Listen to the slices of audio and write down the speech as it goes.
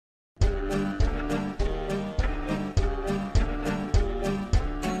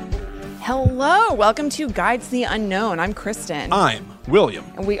Hello, welcome to Guides to the Unknown. I'm Kristen. I'm William.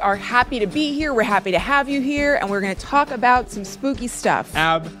 And we are happy to be here. We're happy to have you here, and we're going to talk about some spooky stuff.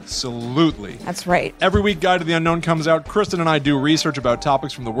 Absolutely. That's right. Every week, Guide to the Unknown comes out. Kristen and I do research about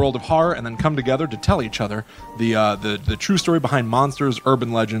topics from the world of horror and then come together to tell each other the true story behind monsters,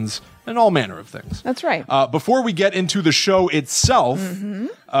 urban legends, and all manner of things. That's right. Before we get into the show itself,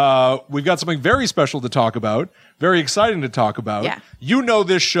 we've got something very special to talk about, very exciting to talk about. Yeah. You know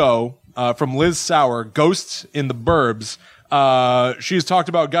this show from Liz Sauer, Ghosts in the Burbs. She's talked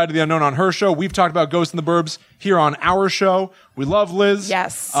about Guide to the Unknown on her show. We've talked about Ghosts in the Burbs here on our show. We love Liz.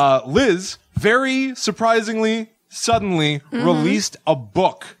 Yes. Liz, very surprisingly, suddenly released a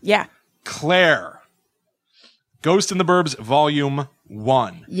book. Yeah. Claire. Ghost in the Burbs, Volume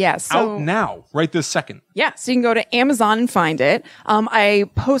 1. Yes. So, out now, right this second. Yeah, so you can go to Amazon and find it. I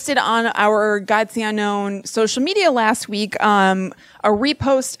posted on our Guides to the Unknown social media last week a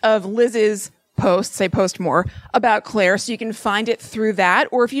repost of Liz's post, say post more, about Claire, so you can find it through that.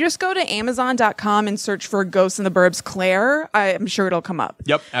 Or if you just go to Amazon.com and search for Ghosts in the Burbs Claire, I'm sure it'll come up.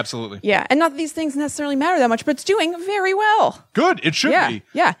 Yep, absolutely. Yeah, and not that these things necessarily matter that much, but it's doing very well. Good, it should be.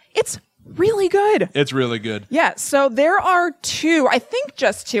 Yeah, it's really good. It's really good. Yeah, so there are two, I think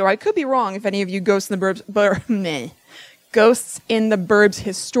just two. I could be wrong if any of you Ghosts in the Burbs, Ghosts in the Burbs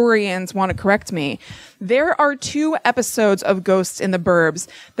historians want to correct me. There are two episodes of Ghosts in the Burbs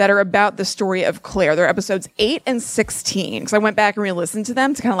that are about the story of Claire. They're episodes 8 and 16. Because I went back and re-listened to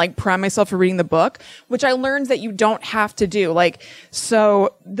them to kind of like prime myself for reading the book, which I learned that you don't have to do.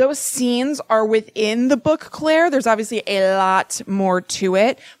 So those scenes are within the book Claire. There's obviously a lot more to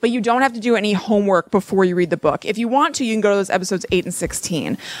it, but you don't have to do any homework before you read the book. If you want to, you can go to those episodes 8 and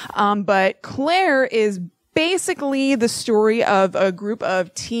 16. But Claire is basically the story of a group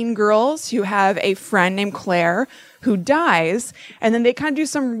of teen girls who have a friend named Claire who dies, and then they kind of do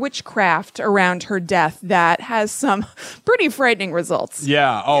some witchcraft around her death that has some pretty frightening results.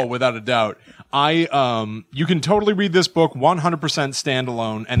 Yeah, without a doubt. You can totally read this book 100%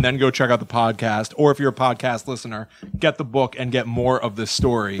 standalone and then go check out the podcast, or if you're a podcast listener, get the book and get more of this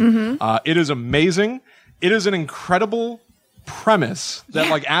story. It is amazing. It is an incredible premise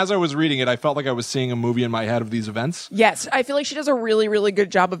that as I was reading it, I felt like I was seeing a movie in my head of these events. Yes, I feel like she does a really, really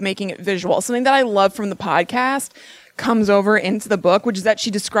good job of making it visual. Something that I love from the podcast comes over into the book, which is that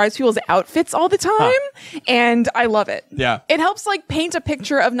she describes people's outfits all the time, and I love it. Yeah. It helps paint a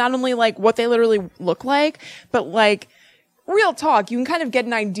picture of not only what they literally look like, but real talk, you can kind of get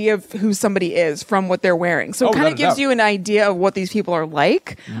an idea of who somebody is from what they're wearing. So it kind of gives you an idea of what these people are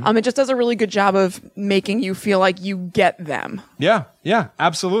like. It just does a really good job of making you feel like you get them. Yeah,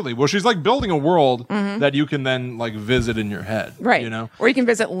 absolutely. Well, she's building a world that you can then visit in your head. Right. You know? Or you can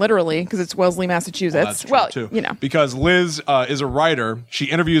visit literally because it's Wellesley, Massachusetts. Well, that's true too. Because Liz is a writer. She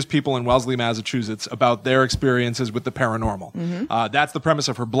interviews people in Wellesley, Massachusetts about their experiences with the paranormal. That's the premise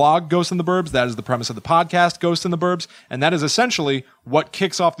of her blog, Ghosts in the Burbs. That is the premise of the podcast, Ghosts in the Burbs. And that is essentially what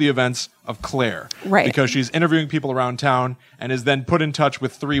kicks off the events of Claire. Right. Because she's interviewing people around town and is then put in touch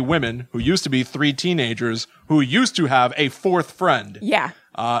with 3 women who used to be 3 teenagers who used to have a 4th friend. Yeah.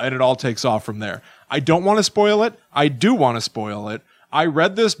 And it all takes off from there. I don't want to spoil it. I do want to spoil it. I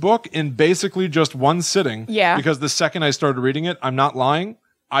read this book in basically just one sitting. Yeah. Because the second I started reading it, I'm not lying,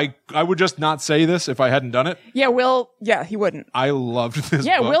 I would just not say this if I hadn't done it. Yeah, he wouldn't. I loved this book.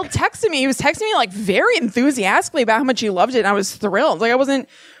 Yeah, Will texted me. He was texting me very enthusiastically about how much he loved it, and I was thrilled. I wasn't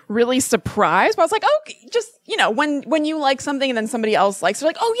really surprised, but I was like, oh, just, when you like something and then somebody else likes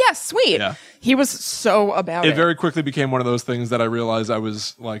it, oh, yeah, sweet. Yeah. He was so about it. It very quickly became one of those things that I realized I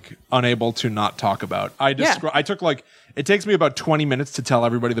was unable to not talk about. I took it takes me about 20 minutes to tell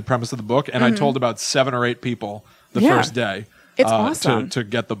everybody the premise of the book, and I told about 7 or 8 people the first day. It's awesome. To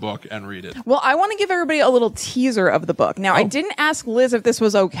get the book and read it. Well, I want to give everybody a little teaser of the book. Now, I didn't ask Liz if this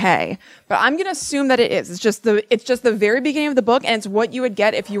was okay, but I'm going to assume that it is. It's just the very beginning of the book, and it's what you would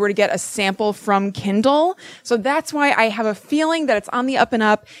get if you were to get a sample from Kindle. So that's why I have a feeling that it's on the up and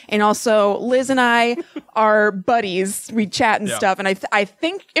up. And also, Liz and I are buddies. We chat and stuff, and I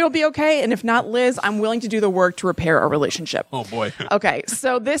think it'll be okay. And if not, Liz, I'm willing to do the work to repair our relationship. Oh, boy. Okay,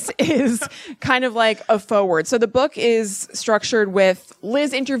 so this is kind of like a forward. So the book is structured with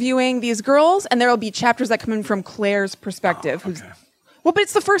Liz interviewing these girls, and there will be chapters that come in from Claire's perspective. Okay. Well, but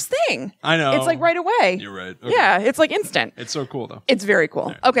it's the first thing. I know. It's right away. You're right. Okay. Yeah, it's instant. It's so cool, though. It's very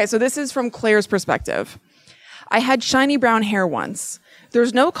cool. Yeah. Okay, so this is from Claire's perspective. I had shiny brown hair once.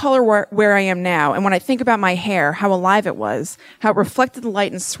 There's no color where I am now, and when I think about my hair, how alive it was, how it reflected the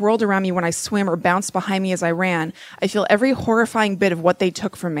light and swirled around me when I swam or bounced behind me as I ran, I feel every horrifying bit of what they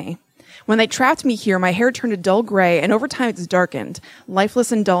took from me. When they trapped me here, my hair turned a dull gray, and over time it's darkened,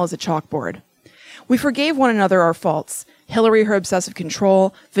 lifeless and dull as a chalkboard. We forgave one another our faults. Hillary her obsessive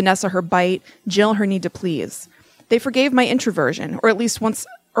control, Vanessa her bite, Jill her need to please. They forgave my introversion, or at least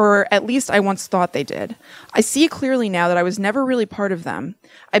I once thought they did. I see clearly now that I was never really part of them.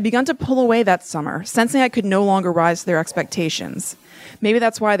 I'd begun to pull away that summer, sensing I could no longer rise to their expectations. Maybe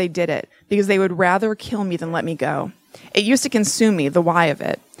that's why they did it, because they would rather kill me than let me go. It used to consume me, the why of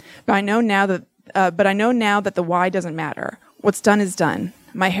it. But I know now that the why doesn't matter. What's done is done.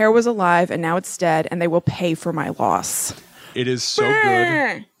 My hair was alive, and now it's dead, and they will pay for my loss. It is so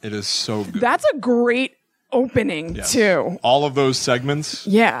good. It is so good. That's a great opening, too. All of those segments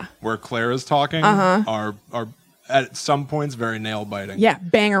where Claire is talking are at some points very nail-biting. Yeah,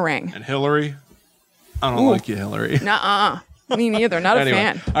 bangerang. And Hillary, I don't like you, Hillary. Nuh-uh. Me neither. Not anyway,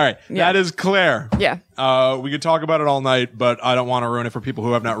 a fan. All right. Yeah. That is Claire. Yeah. We could talk about it all night, but I don't want to ruin it for people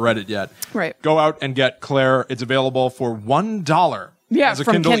who have not read it yet. Right. Go out and get Claire. It's available for $1. Yeah, as a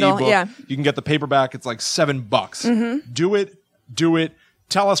from Kindle ebook. Yeah. You can get the paperback. It's like $7. Mm-hmm. Do it.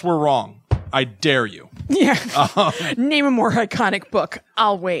 Tell us we're wrong. I dare you. Yeah. Name a more iconic book.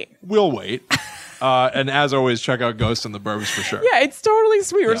 I'll wait. We'll wait. And as always, check out Ghost in the Burbs for sure. Yeah, it's totally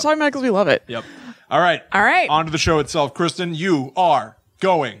sweet. We're just talking about it because we love it. Yep. All right. On to the show itself. Kristen, you are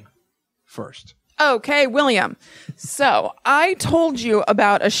going first. Okay, William. So I told you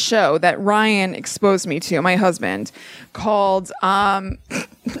about a show that Ryan exposed me to, my husband, called I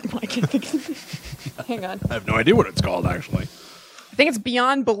can't think. Hang on. I have no idea what it's called, actually. I think it's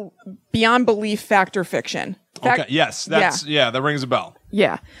Beyond Belief Fact or Fiction. Okay. Yes. That rings a bell.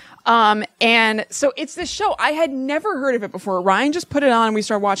 Yeah. And so it's this show. I had never heard of it before. Ryan just put it on and we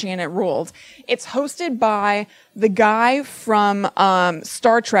started watching it and it ruled. It's hosted by the guy from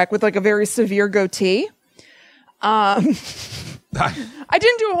Star Trek with like a very severe goatee. I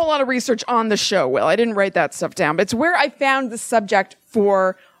didn't do a whole lot of research on the show, Will. I didn't write that stuff down, but it's where I found the subject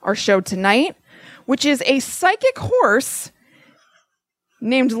for our show tonight, which is a psychic horse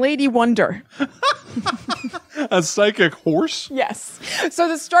named Lady Wonder. A psychic horse? Yes. So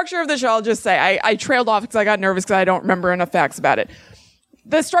the structure of the show, I'll just say, I trailed off because I got nervous because I don't remember enough facts about it.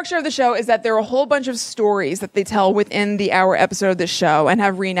 The structure of the show is that there are a whole bunch of stories that they tell within the hour episode of the show and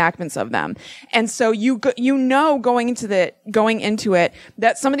have reenactments of them. And so you know going into it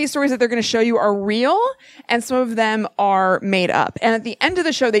that some of these stories that they're going to show you are real and some of them are made up. And at the end of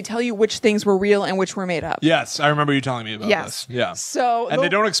the show, they tell you which things were real and which were made up. Yes, I remember you telling me about this. Yeah. So they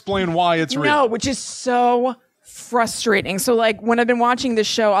don't explain why it's real. No, which is so frustrating. So like when I've been watching this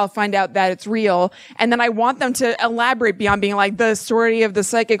show, I'll find out that it's real. And then I want them to elaborate beyond being like the story of the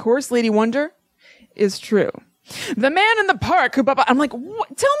psychic horse, Lady Wonder, is true. The man in the park who, I'm like,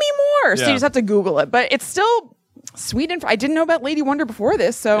 what? Tell me more. So you just have to Google it, but it's still sweet. I didn't know about Lady Wonder before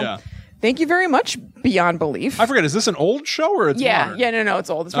this. So thank you very much, Beyond Belief. I forget, is this an old show or it's modern? Yeah, no, it's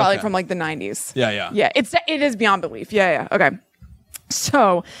old. It's probably from like the 90s. Yeah. Yeah, it is Beyond Belief. Yeah. Okay.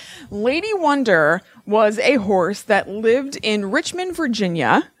 So, Lady Wonder was a horse that lived in Richmond,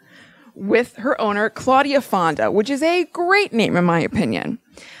 Virginia, with her owner, Claudia Fonda, which is a great name in my opinion.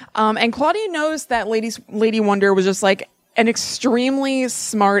 And Claudia knows that Lady Wonder was just like an extremely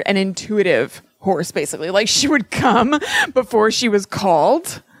smart and intuitive horse, basically. Like she would come before she was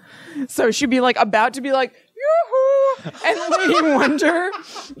called. So she'd be like about to be like, yoo-hoo! And Lady Wonder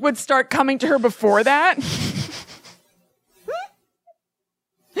would start coming to her before that.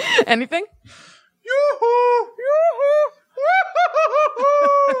 Anything? Yoo-hoo!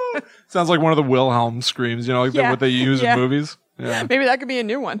 Yoo-hoo! Sounds like one of the Wilhelm screams, like what they use in movies. Yeah. Maybe that could be a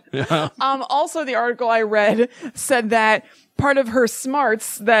new one. Yeah. Also, the article I read said that part of her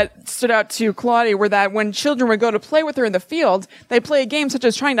smarts that stood out to Claudia were that when children would go to play with her in the field, they play a game such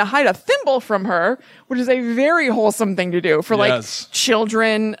as trying to hide a thimble from her, which is a very wholesome thing to do for like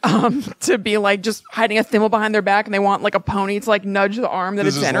children to be like just hiding a thimble behind their back and they want like a pony to like nudge the arm that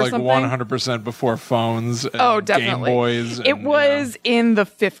it's in or something. This is like 100% before phones and definitely. Game Boys. It was in the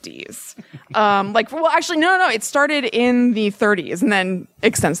 50s. Actually, no. It started in the 30s and then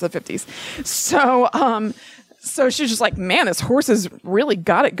extends to the 50s. So she's just like, man, this horse has really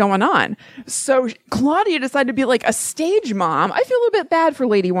got it going on. So Claudia decided to be like a stage mom. I feel a little bit bad for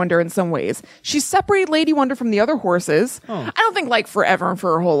Lady Wonder in some ways. She separated Lady Wonder from the other horses. Oh. I don't think like forever and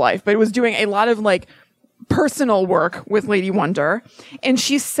for her whole life, but it was doing a lot of like personal work with Lady Wonder. And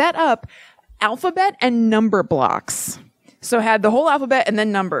she set up alphabet and number blocks. So had the whole alphabet and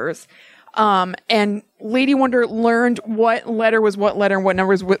then numbers. And Lady Wonder learned what letter was what letter and what number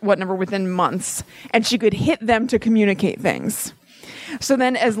was what number within months. And she could hit them to communicate things. So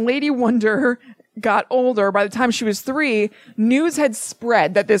then as Lady Wonder got older, by the time she was 3, news had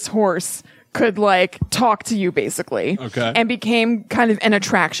spread that this horse could like talk to you basically. Okay. And became kind of an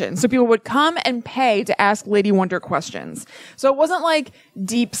attraction. So people would come and pay to ask Lady Wonder questions. So it wasn't like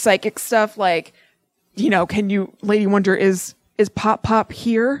deep psychic stuff like, Lady Wonder is Pop Pop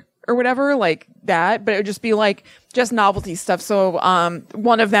here or whatever like that, but it would just be like just novelty stuff. So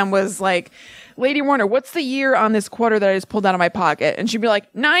one of them was like, Lady Wonder, what's the year on this quarter that I just pulled out of my pocket? And she'd be like,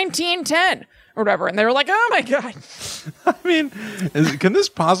 1910 or whatever. And they were like, oh my God. I mean, can this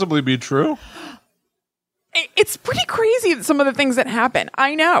possibly be true? It's pretty crazy, some of the things that happen.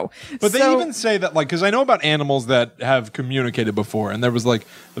 I know. But they even say that, like, because I know about animals that have communicated before, and there was, like,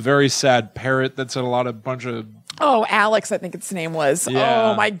 a very sad parrot that said a bunch of... Oh, Alex, I think its name was.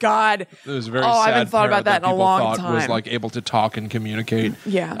 Yeah. Oh, my God. It was a very sad I haven't thought about that in a long time. Was, like, able to talk and communicate.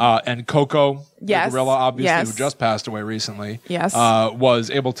 Yeah. And Coco, yes. the gorilla, obviously, yes. who just passed away recently, yes. Was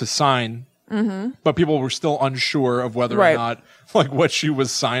able to sign, but people were still unsure of whether or not, like, what she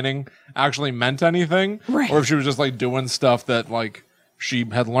was signing actually meant anything, or if she was just like doing stuff that like she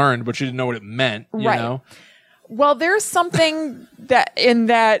had learned, but she didn't know what it meant. You know? Well, there's something that in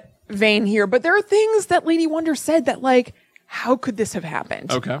that vein here, but there are things that Lady Wonder said that like, how could this have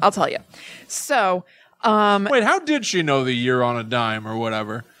happened? Okay, I'll tell you. So, wait, how did she know the year on a dime or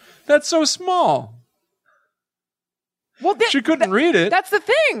whatever? That's so small. Well, she couldn't read it. That's the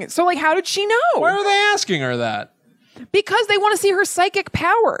thing. So, like, how did she know? Why are they asking her that? Because they want to see her psychic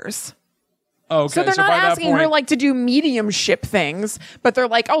powers. Oh, okay. So they're not asking her like to do mediumship things, but they're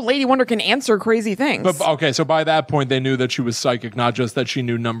like, oh, Lady Wonder can answer crazy things. But okay, so by that point they knew that she was psychic, not just that she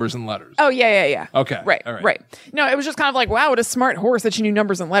knew numbers and letters. Oh yeah. Okay. Right. No, it was just kind of like, wow, what a smart horse that she knew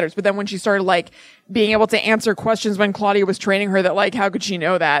numbers and letters. But then when she started like being able to answer questions when Claudia was training her, that like, how could she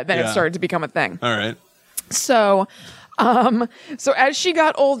know that? Then it started to become a thing. All right. So as she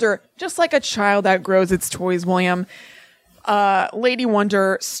got older, just like a child outgrows its toys, William, Lady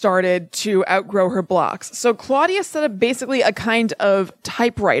Wonder started to outgrow her blocks. So Claudia set up basically a kind of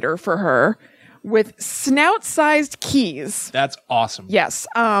typewriter for her with snout-sized keys. That's awesome. Yes,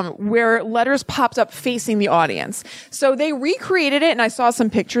 where letters popped up facing the audience. So they recreated it, and I saw some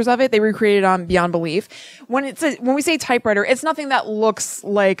pictures of it. They recreated it on Beyond Belief. When we say typewriter, it's nothing that looks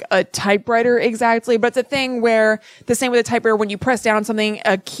like a typewriter exactly, but it's a thing where, the same with a typewriter, when you press down on something,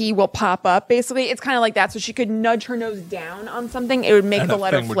 a key will pop up. Basically, it's kind of like that. So she could nudge her nose down on something, it would make the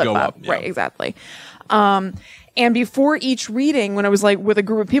letter flip up. Yeah. Right, exactly. And before each reading, when I was like with a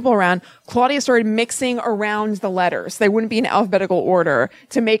group of people around, Claudia started mixing around the letters. They wouldn't be in alphabetical order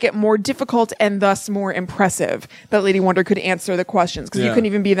to make it more difficult and thus more impressive that Lady Wonder could answer the questions. Because you couldn't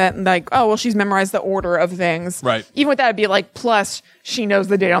even be that like, oh, well, she's memorized the order of things. Right. Even with that, it'd be like, plus she knows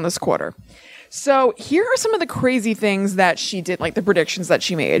the date on this quarter. So here are some of the crazy things that she did, like the predictions that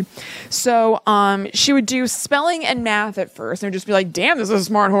she made. So she would do spelling and math at first, and it would just be like, damn, this is a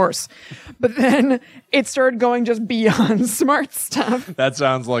smart horse. But then it started going just beyond smart stuff. That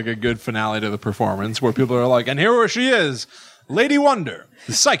sounds like a good finale to the performance, where people are like, and here she is, Lady Wonder,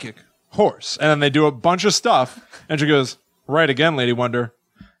 the psychic horse. And then they do a bunch of stuff, and she goes, right again, Lady Wonder.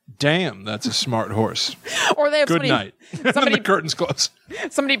 Damn, that's a smart horse. Or they have good night. And then the curtains close.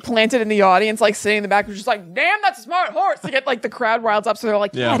 Somebody planted in the audience, like sitting in the back, was just like, damn, that's a smart horse. To get like the crowd riled up. So they're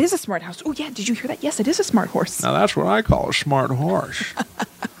like, yeah, it is a smart house. Oh, yeah, did you hear that? Yes, it is a smart horse. Now that's what I call a smart horse.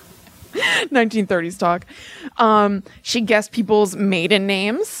 1930s talk. She guessed people's maiden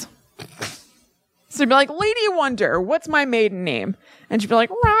names. So she'd be like, Lady Wonder, what's my maiden name? And she'd be like,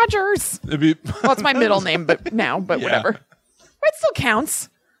 Rogers. Well, it's my middle name, but whatever. It still counts.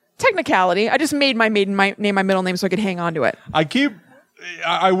 Technicality. I just made my maiden name my middle name so I could hang on to it.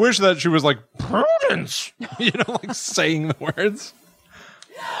 I wish that she was like, Prudence, like saying the words.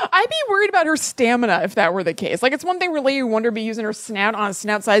 I'd be worried about her stamina if that were the case. Like, it's one thing where Lady Wonder be using her snout on a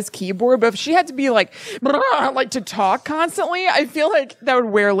snout-sized keyboard, but if she had to be like to talk constantly, I feel like that would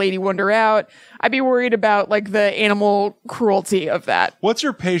wear Lady Wonder out. I'd be worried about like the animal cruelty of that. What's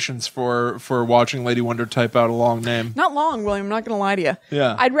your patience for watching Lady Wonder type out a long name? Not long, William. I'm not going to lie to you.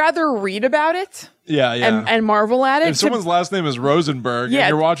 Yeah. I'd rather read about it. Yeah. And marvel at it. If someone's last name is Rosenberg and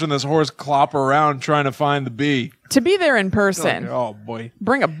you're watching this horse clop around trying to find the bee. To be there in person. Oh, boy.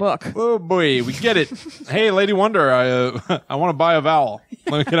 Bring a book. Oh, boy. We get it. Hey, Lady Wonder, I want to buy a vowel.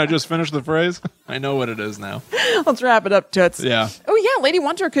 Can I just finish the phrase? I know what it is now. Let's wrap it up, Toots. Yeah. Oh, yeah. Lady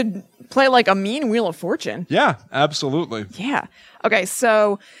Wonder could play like a mean Wheel of Fortune. Yeah, absolutely. Yeah. Okay,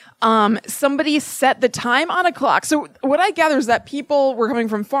 so Somebody set the time on a clock. So what I gather is that people were coming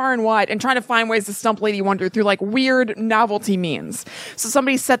from far and wide and trying to find ways to stump Lady Wonder through like weird novelty means. So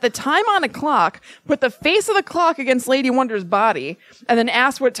somebody set the time on a clock, put the face of the clock against Lady Wonder's body, and then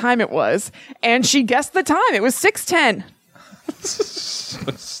asked what time it was. And she guessed the time. It was 6:10.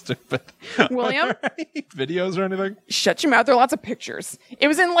 So stupid. William? Videos or anything? Shut your mouth. There are lots of pictures. It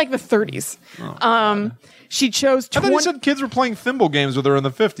was in like the 30s. She chose I thought you said kids were playing thimble games with her in the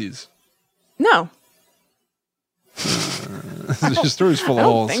 50s. No. Your story's full of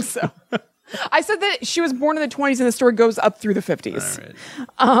holes. I don't think so. I said that she was born in the 20s and the story goes up through the 50s.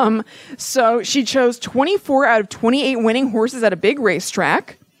 All right. So she chose 24 out of 28 winning horses at a big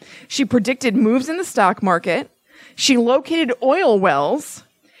racetrack. She predicted moves in the stock market. She located oil wells.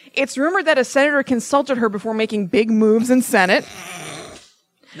 It's rumored that a senator consulted her before making big moves in Senate.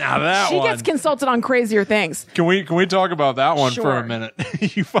 Now that she gets consulted on crazier things. Can we talk about that one for Sure. a minute?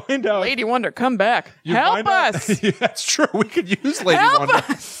 You find out Lady Wonder, come back. you Help find out- us. Yeah, that's true. We could use Lady Help Wonder.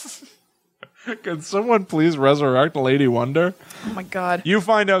 us. Can someone please resurrect Lady Wonder? Oh my God. You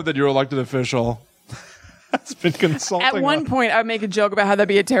find out that your elected official has been consulting. At one point, I would make a joke about how that'd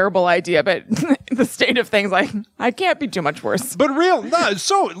be a terrible idea, but the state of things, like, I can't be too much worse. But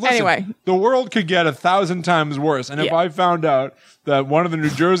listen, Anyway. the world could get 1,000 times worse. And if Yeah. I found out that one of the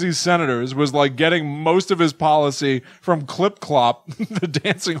New Jersey senators was like getting most of his policy from Clip Clop, the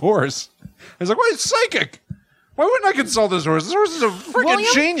dancing horse, I was like, why is psychic? Why wouldn't I consult this horse? This horse is a freaking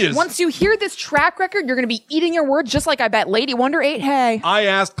William, genius. once you hear this track record, you're going to be eating your words just like I bet Lady Wonder ate hay. I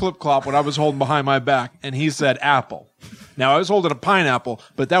asked Clip Clop what I was holding behind my back, and he said apple. Now, I was holding a pineapple,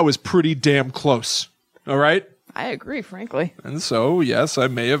 but that was pretty damn close. All right? I agree, frankly. And so, yes, I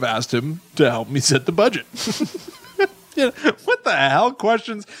may have asked him to help me set the budget. What the hell?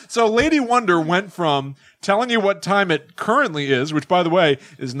 Questions? So Lady Wonder went from telling you what time it currently is, which, by the way,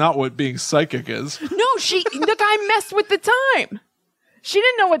 is not what being psychic is. No, the guy messed with the time. She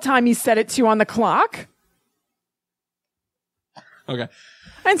didn't know what time he set it to on the clock. Okay.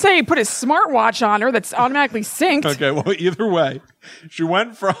 I didn't say he put his smartwatch on her that's automatically synced. Okay, well, either way, she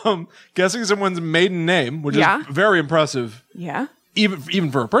went from guessing someone's maiden name, which Yeah. is very impressive, Yeah.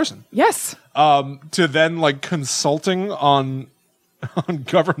 even for a person, Yes. to then like consulting on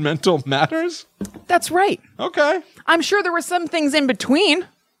governmental matters. That's right. Okay. I'm sure there were some things in between.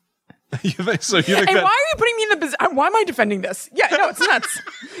 You think so? You think And that? why are you putting me in the position? Why am I defending this? Yeah, no, it's nuts.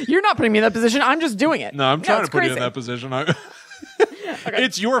 You're not putting me in that position. I'm just doing it. No, I'm trying it's to put you in crazy. that position.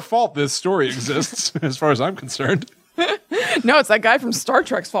 It's your fault this story exists, as far as I'm concerned. No, it's that guy from Star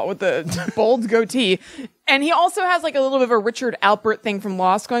Trek's fault with the bold goatee. And he also has like a little bit of a Richard Alpert thing from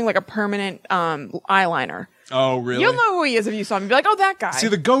Lost going, like a permanent eyeliner. Oh, really? You'll know who he is if you saw him. You'd be like, oh, that guy. See,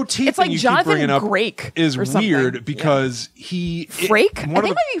 the goatee It's thing like you Jonathan keep bringing up Frake is or something. weird because he... Frake? I think it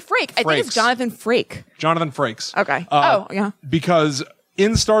might be Frake. I think Frakes. it's Jonathan Frake. Jonathan Frakes. Okay. Yeah. Because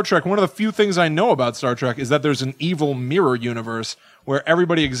in Star Trek, one of the few ththings I know about Star Trek is that there's an evil mirror universe where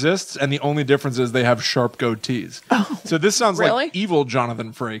everybody exists, and the only difference is they have sharp goatees. Oh, so this sounds really? like evil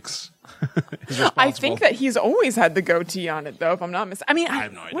Jonathan Frakes. I think that he's always had the goatee on it, though, if I'm not mistaken. I mean, I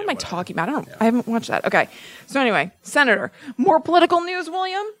have no idea what am I what talking about? I don't know. I haven't watched that. Okay. So anyway, Senator. More political news,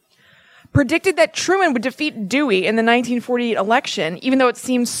 William? Predicted that Truman would defeat Dewey in the 1948 election, even though it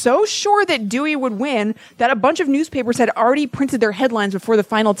seemed so sure that Dewey would win that a bunch of newspapers had already printed their headlines before the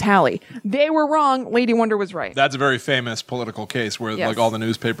final tally. They were wrong. Lady Wonder was right. That's a very famous political case where Yes. like all the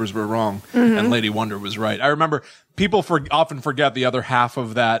newspapers were wrong and Lady Wonder was right. I remember people often forget the other half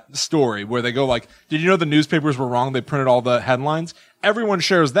of that story where they go like, did you know the newspapers were wrong? They printed all the headlines. Everyone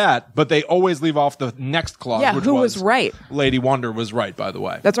shares that, but they always leave off the next clause, Yeah, which who was right? Lady Wonder was right, by the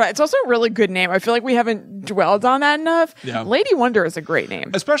way. That's right. It's also a really good name. I feel like we haven't dwelled on that enough. Yeah. Lady Wonder is a great name.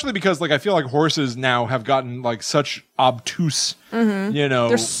 Especially because like I feel like horses now have gotten like such obtuse, you know.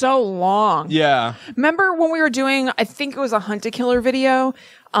 They're so long. Yeah. Remember when we were doing, I think it was a Hunt a Killer video?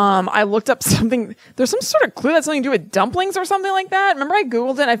 I looked up something. There's some sort of clue that's something to do with dumplings or something like that. Remember I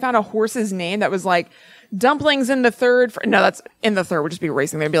Googled it and I found a horse's name that was like dumplings in the third. No, that's in the third. Would just be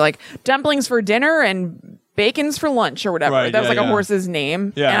racing. They'd be like dumplings for dinner and bacon's for lunch or whatever. Right, that was like yeah. a horse's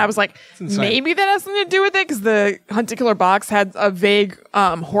name. Yeah. And I was like, insane. maybe that has something to do with it because the Hunt a Killer box had a vague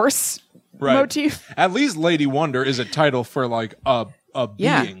horse Right. motif. At least Lady Wonder is a title for like a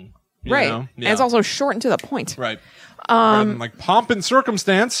Yeah. being. You Right. know? And it's also short and to the point. right. Rather than like pomp and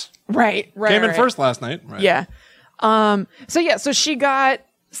circumstance. Right. Came in right. first last night. Right. Yeah. So she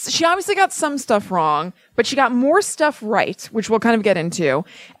obviously got some stuff wrong, but she got more stuff right, which we'll kind of get into.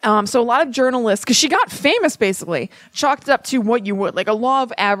 So a lot of journalists, because she got famous basically, chalked it up to what you would, like a law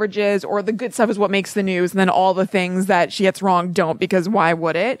of averages, or the good stuff is what makes the news, and then all the things that she gets wrong don't, because why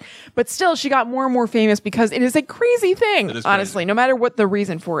would it? But still, she got more and more famous because it is a crazy thing, honestly, no matter what the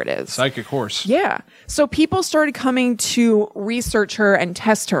reason for it is. Psychic horse. Yeah. So people started coming to research her and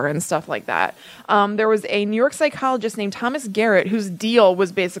test her and stuff like that. There was a New York psychologist named Thomas Garrett whose deal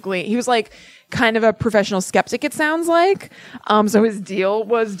was basically, he was like kind of a professional skeptic, it sounds like. So his deal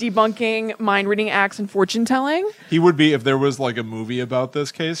was debunking mind-reading acts and fortune-telling. He would be, if there was like a movie about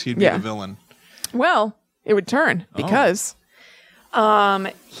this case, he'd be the villain. Well, it would turn because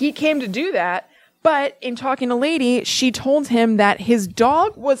he came to do that. But in talking to Lady, she told him that his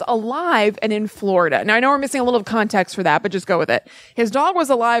dog was alive and in Florida. Now, I know we're missing a little context for that, but just go with it. His dog was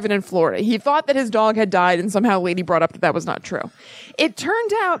alive and in Florida. He thought that his dog had died, and somehow Lady brought up that that was not true. It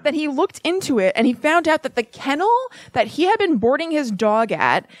turned out that he looked into it, and he found out that the kennel that he had been boarding his dog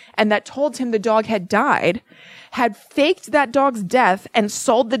at, and that told him the dog had died, had faked that dog's death and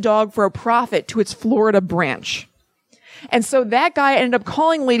sold the dog for a profit to its Florida branch. And so that guy ended up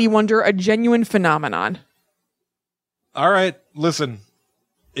calling Lady Wonder a genuine phenomenon. All right, listen.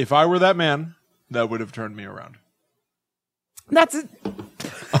 If I were that man, that would have turned me around. That's it.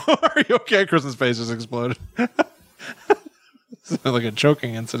 Are you okay? Chris's face just exploded. Like a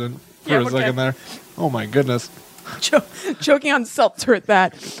choking incident for a second there. Oh my goodness. Choking on seltzer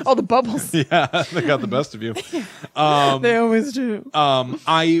that. All the bubbles. Yeah, they got the best of you. They always do.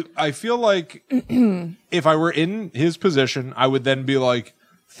 I feel like if I were in his position, I would then be like,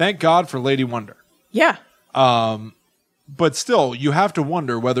 thank God for Lady Wonder. Yeah. But still, you have to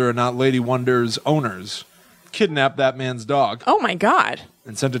wonder whether or not Lady Wonder's owners kidnapped that man's dog. Oh my God.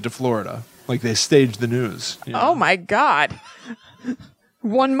 And sent it to Florida. Like they staged the news. You know? Oh my God.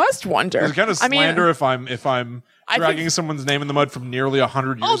 One must wonder. It's kind of slander if I'm dragging someone's name in the mud from nearly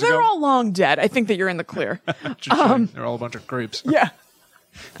 100 years ago. Oh, they're all long dead. I think that you're in the clear. They're all a bunch of creeps. Yeah.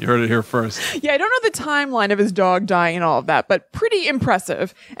 You heard it here first. Yeah, I don't know the timeline of his dog dying and all of that, but pretty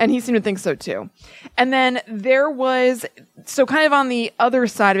impressive. And he seemed to think so too. And then there was, so kind of on the other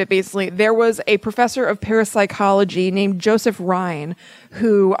side of it, basically, there was a professor of parapsychology named Joseph Ryan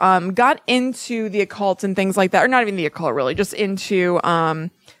who got into the occult and things like that, or not even the occult really, just into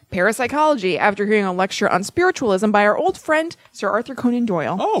parapsychology after hearing a lecture on spiritualism by our old friend, Sir Arthur Conan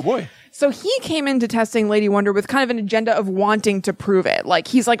Doyle. Oh, boy. So he came into testing Lady Wonder with kind of an agenda of wanting to prove it. Like,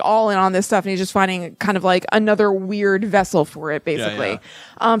 he's like all in on this stuff, and he's just finding kind of like another weird vessel for it, basically.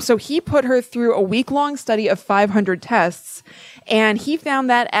 Yeah. So he put her through a week-long study of 500 tests, and he found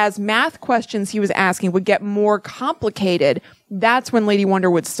that as math questions he was asking would get more complicated, that's when Lady Wonder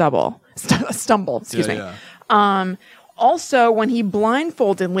would stumble, excuse me. Also, when he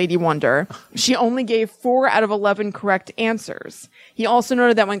blindfolded Lady Wonder, she only gave 4 out of 11 correct answers. He also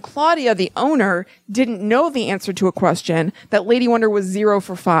noted that when Claudia, the owner, didn't know the answer to a question, that Lady Wonder was 0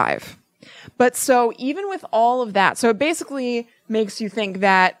 for 5. But so even with all of that, so it basically makes you think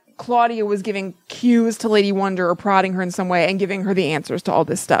that Claudia was giving cues to Lady Wonder or prodding her in some way and giving her the answers to all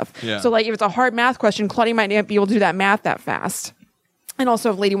this stuff. Yeah. So like if it's a hard math question, Claudia might not be able to do that math that fast. And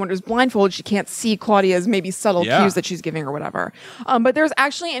also, if Lady Wonder's blindfolded, she can't see Claudia's maybe subtle cues that she's giving or whatever. But there's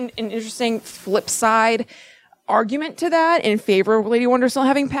actually an interesting flip side argument to that in favor of Lady Wonder still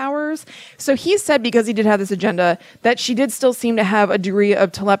having powers. So he said, because he did have this agenda, that she did still seem to have a degree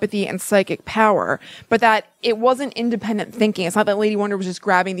of telepathy and psychic power, but that it wasn't independent thinking. It's not that Lady Wonder was just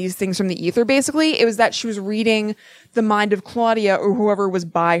grabbing these things from the ether, basically. It was that she was reading the mind of Claudia or whoever was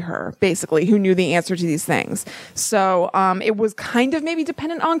by her, basically, who knew the answer to these things. So it was kind of maybe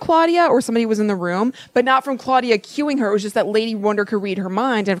dependent on Claudia or somebody was in the room, but not from Claudia cueing her. It was just that Lady Wonder could read her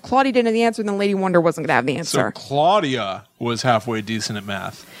mind. And if Claudia didn't have the answer, then Lady Wonder wasn't going to have the answer. So Claudia was halfway decent at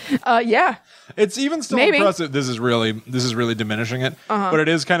math. Yeah. It's even still impressive. This is really diminishing it, but it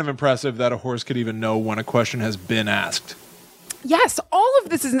is kind of impressive that a horse could even know when a question has been asked. Yes, all of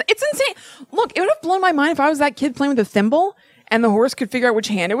this it's insane. Look, it would have blown my mind if I was that kid playing with a thimble and the horse could figure out which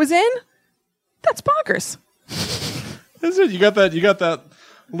hand it was in. That's bonkers. Is it? You got that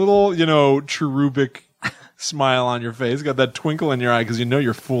little, cherubic smile on your face. You got that twinkle in your eye because you know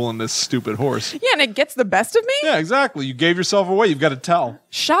you're fooling this stupid horse. Yeah, and it gets the best of me? Yeah, exactly. You gave yourself away. You've got to tell.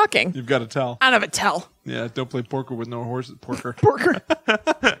 Shocking. You've got to tell. I don't have a tell. Yeah, don't play poker with no horses. Porker. Porker.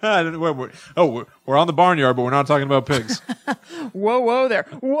 We're on the barnyard, but we're not talking about pigs. Whoa there.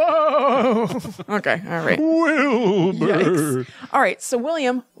 Whoa. Okay, all right. Wilbur. Yikes. All right, so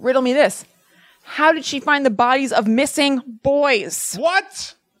William, riddle me this. How did she find the bodies of missing boys?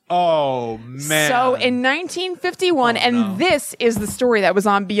 What? Oh, man. So in 1951, and this is the story that was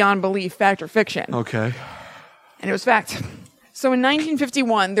on Beyond Belief, Fact or Fiction. Okay. And it was fact. So in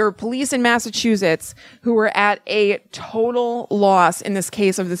 1951, there were police in Massachusetts who were at a total loss in this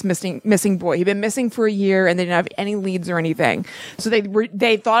case of this missing boy. He'd been missing for a year and they didn't have any leads or anything. So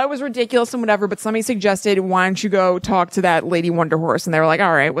they thought it was ridiculous and whatever, but somebody suggested, why don't you go talk to that Lady Wonder horse? And they were like,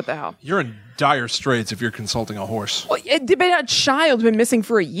 all right, what the hell? You're in dire straits if you're consulting a horse. Well, a child's been missing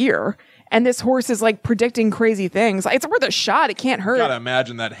for a year. And this horse is like predicting crazy things. It's worth a shot. It can't hurt. Gotta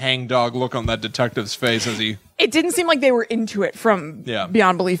imagine that hangdog look on that detective's face as he... It didn't seem like they were into it from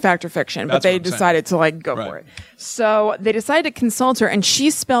Beyond Belief, Fact or Fiction, but they decided to like go for it. So they decided to consult her, and she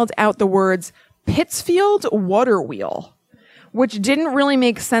spelled out the words Pittsfield Water Wheel, which didn't really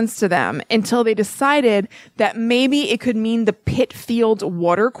make sense to them until they decided that maybe it could mean the Pitfield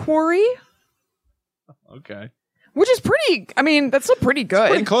Water Quarry. Okay. Which is that's still pretty good. It's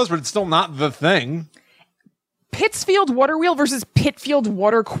pretty close, but it's still not the thing. Pittsfield Water Wheel versus Pitfield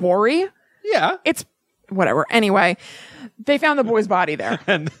Water Quarry? Yeah. It's whatever. Anyway, they found the boy's body there.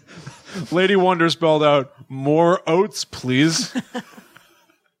 And Lady Wonder spelled out, more oats, please.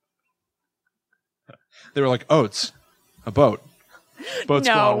 They were like, oats, a boat. Boat's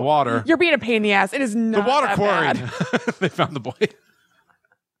going on water. You're being a pain in the ass. It is not the water that quarry. bad. They found the boy.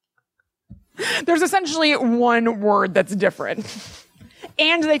 There's essentially one word that's different.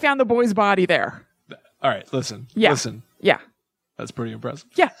 And they found the boy's body there. All right, listen. Yeah. Listen. Yeah. That's pretty impressive.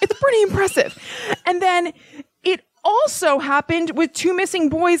 Yeah, it's pretty impressive. And then it also happened with two missing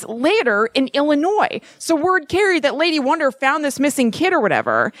boys later in Illinois. So word carried that Lady Wonder found this missing kid or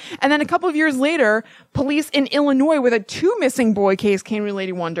whatever. And then a couple of years later, police in Illinois with a two missing boy case came to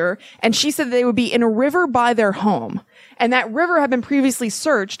Lady Wonder, and she said they would be in a river by their home. And that river had been previously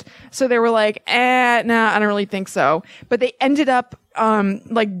searched. So they were like, nah, I don't really think so. But they ended up,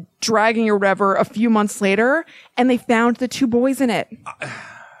 dragging a river a few months later, and they found the two boys in it.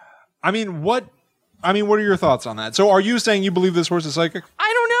 What are your thoughts on that? So are you saying you believe this horse is psychic?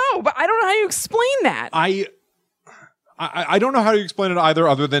 I don't know, but I don't know how you explain that. I don't know how to explain it either,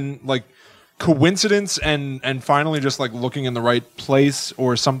 other than like coincidence and finally just like looking in the right place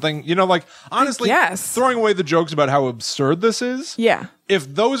or something. Honestly, throwing away the jokes about how absurd this is. Yeah.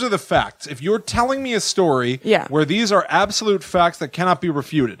 If those are the facts, if you're telling me a story where these are absolute facts that cannot be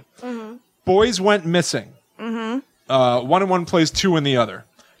refuted, boys went missing. One in one place, two in the other.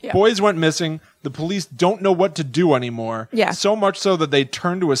 Yeah. Boys went missing. The police don't know what to do anymore. Yeah. So much so that they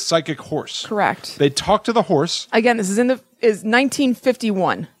turn to a psychic horse. Correct. They talk to the horse. Again, this is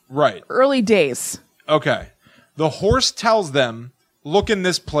 1951. Right. Early days. Okay. The horse tells them, look in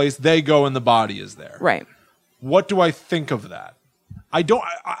this place. They go and the body is there. Right. What do I think of that?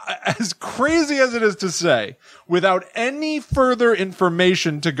 As crazy as it is to say, without any further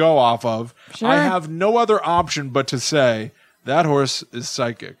information to go off of, I have no other option but to say that horse is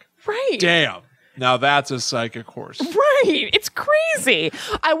psychic. Right. Damn. Now that's a psychic horse. Right. It's crazy.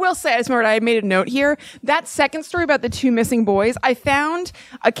 I will say, I made a note here. That second story about the two missing boys, I found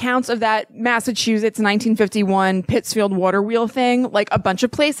accounts of that Massachusetts 1951 Pittsfield water wheel thing, like a bunch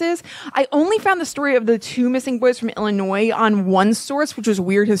of places. I only found the story of the two missing boys from Illinois on one source, which was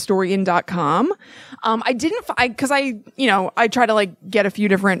weirdhistorian.com. I didn't, because I try to like get a few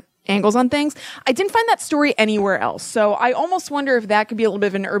different angles on things. I didn't find that story anywhere else. So I almost wonder if that could be a little bit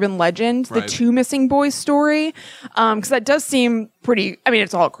of an urban legend, the two missing boys story. Because that does seem pretty,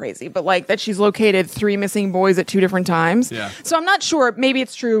 it's all crazy, but like that she's located three missing boys at two different times. Yeah. So I'm not sure. Maybe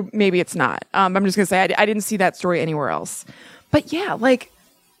it's true. Maybe it's not. I'm just going to say I didn't see that story anywhere else. But yeah, like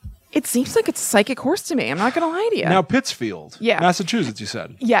it seems like it's a psychic horse to me. I'm not going to lie to you. Now Pittsfield, Massachusetts, you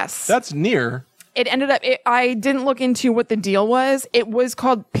said. Yes. That's near. It ended up, I didn't look into what the deal was. It was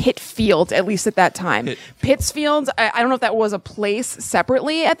called Pitfield, at least at that time. Pittsfield, I don't know if that was a place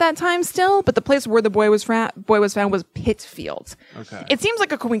separately at that time still, but the place where the boy was found was Pitfield. Okay. It seems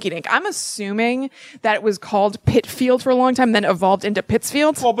like a coinkydink. I'm assuming that it was called Pitfield for a long time, then evolved into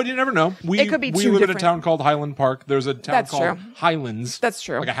Pittsfield. Well, but you never know. It could be we live in a town called Highland Park. There's a town called Highlands. That's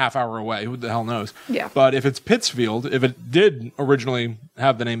true. Like a half hour away. Who the hell knows? Yeah. But if it's Pittsfield, if it did originally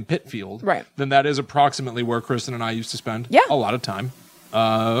have the name Pitfield, right, then that is approximately where Kristen and I used to spend a lot of time.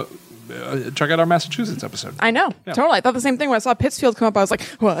 Check out our Massachusetts episode. I know. Yeah. Totally. I thought the same thing when I saw Pittsfield come up. I was like,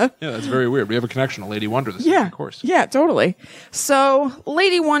 what? Yeah, that's very weird. We have a connection to Lady Wonder this week, of course. Yeah, totally. So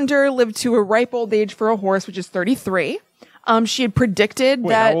Lady Wonder lived to a ripe old age for a horse, which is 33. She had predicted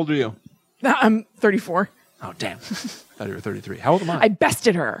that... How old are you? I'm 34. Oh, damn. I thought you were 33. How old am I? I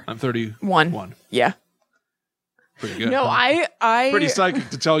bested her. I'm 31. Yeah. Pretty good. No, I pretty psychic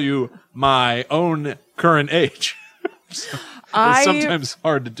to tell you my own current age. It's sometimes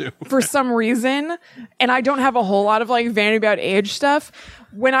hard to do. For some reason, and I don't have a whole lot of like vanity about age stuff.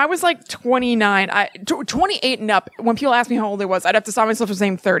 When I was like 29, 28 and up, when people asked me how old I was, I'd have to stop myself from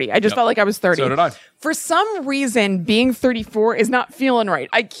saying 30. I just felt like I was 30. So did I. For some reason, being 34 is not feeling right.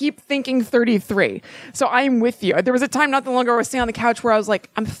 I keep thinking 33. So I am with you. There was a time not that long ago I was sitting on the couch where I was like,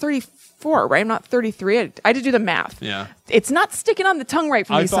 I'm 34, right? I'm not 33. I had to do the math. Yeah. It's not sticking on the tongue right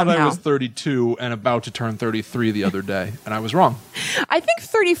for me somehow. I thought I was 32 and about to turn 33 the other day, and I was wrong. I think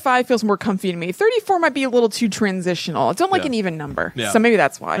 35 feels more comfy to me. 34 might be a little too transitional. I don't like an even number. Yeah. So maybe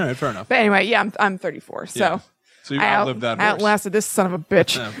that's why. All right, fair enough. But anyway, yeah, I'm 34. So, Yeah. So you outlived that horse. Outlasted this son of a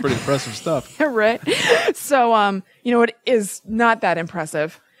bitch. Yeah, pretty impressive stuff. Right. So, you know what is not that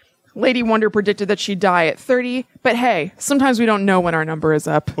impressive? Lady Wonder predicted that she'd die at 30, but hey, sometimes we don't know when our number is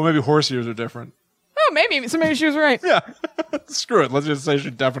up. Well, maybe horse years are different. Oh, maybe. So maybe she was right. Yeah. Screw it. Let's just say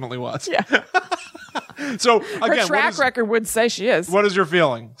she definitely was. Yeah. So, Her again, track record would say she is. what is your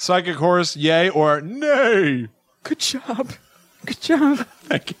feeling? Psychic horse, yay or nay? Good job. Good job.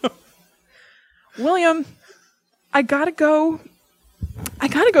 Thank you. William, I gotta go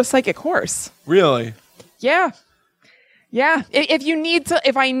psychic horse. Really? Yeah. Yeah.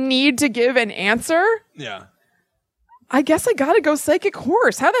 If I need to give an answer, Yeah. I guess I gotta go psychic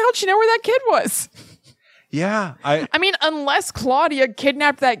horse. How the hell did she know where that kid was? Yeah. I mean, unless Claudia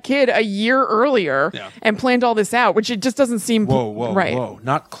kidnapped that kid a year earlier and planned all this out, which it just doesn't seem right. Whoa.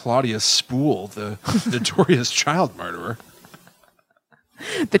 Not Claudia Spool, the notorious child murderer.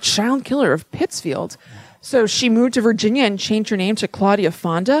 The child killer of Pittsfield. So she moved to Virginia and changed her name to Claudia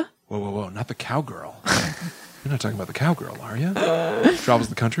Fonda? Whoa. Not the cowgirl. You're not talking about the cowgirl, are you? Travels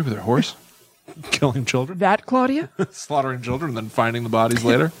the country with her horse, killing children, That Claudia? slaughtering children, and then finding the bodies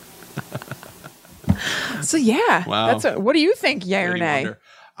later. So yeah. Wow. What do you think, yay or Lady nay? Wonder.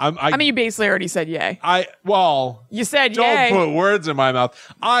 I mean, you basically already said yay. You said don't yay. put words in my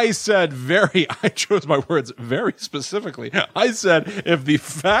mouth. I chose my words very specifically. I said, if the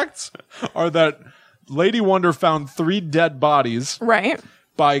facts are that Lady Wonder found 3 dead bodies Right.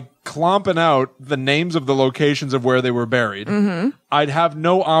 by clomping out the names of the locations of where they were buried, I'd have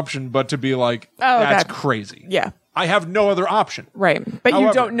no option but to be like, that's crazy. Yeah. I have no other option. Right. But However,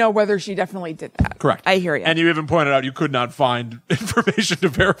 you don't know whether she definitely did that. Correct. I hear you. And you even pointed out you could not find information to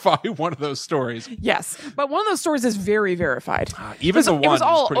verify one of those stories. Yes. But one of those stories is very verified. Even the one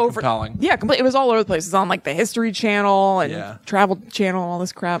was pretty compelling. Yeah, it was all over the place. It's on like the History Channel and Travel Channel, all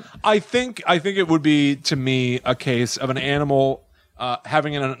this crap. I think it would be, to me, a case of an animal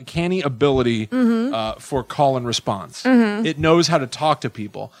having an uncanny ability for call and response. It knows how to talk to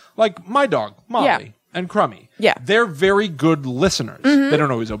people. Like my dog, Molly, and Crummy. Yeah. They're very good listeners. They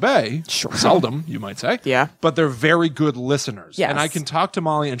don't always obey. Sure. Seldom, you might say. Yeah. But they're very good listeners. Yes. And I can talk to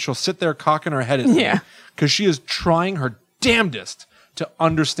Molly and she'll sit there cocking her head at me. Because she is trying her damnedest to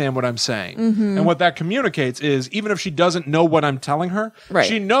understand what I'm saying. And what that communicates is, even if she doesn't know what I'm telling her,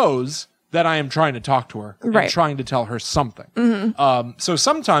 she knows that I am trying to talk to her and trying to tell her something. So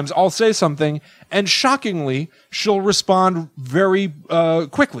sometimes I'll say something and shockingly she'll respond very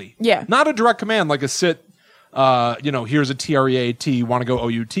quickly. Yeah. Not a direct command like a sit, here's a TREAT, want to go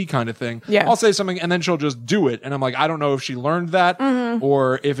OUT kind of thing. Yeah. I'll say something and then she'll just do it. And I'm like, I don't know if she learned that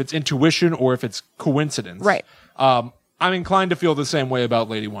or if it's intuition or if it's coincidence. Right. I'm inclined to feel the same way about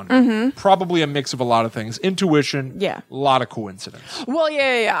Lady Wonder. Probably a mix of a lot of things. Intuition, a lot of coincidence. Well,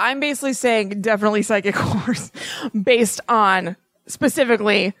 yeah. I'm basically saying definitely psychic horse based on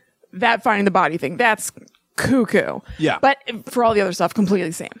specifically that finding the body thing. That's cuckoo. Yeah. But for all the other stuff,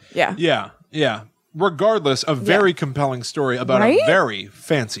 completely same. Yeah. Yeah. Regardless, a very compelling story about a very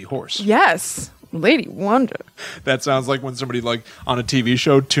fancy horse. Yes. Lady Wonder. That sounds like when somebody like on a TV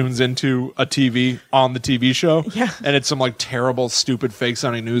show tunes into a TV on the TV show. Yeah. And it's some like terrible, stupid, fake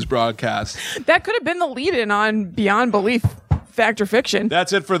sounding news broadcast. That could have been the lead in on Beyond Belief, Fact or Fiction.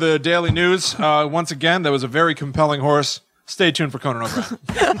 That's it for the daily news. Once again, that was a very compelling horse. Stay tuned for Conan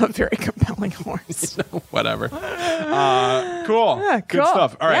O'Brien. A very compelling horse. Whatever. Cool. Yeah, Good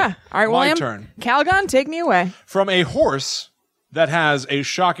stuff. All right. Yeah. All right, My William. turn. Calgon, take me away. From a horse that has a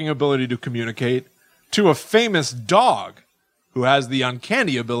shocking ability to communicate to a famous dog who has the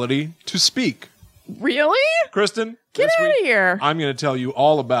uncanny ability to speak. Really? Kristen, Get this out week, of here. I'm going to tell you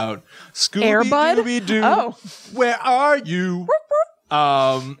all about Airbud? Scooby-Doo. Oh. Where are you?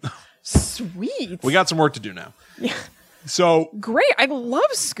 Sweet. We got some work to do now. Yeah. So Great. I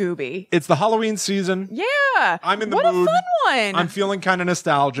love Scooby. it's the Halloween season. Yeah. I'm in the what mood. What a fun one. I'm feeling kind of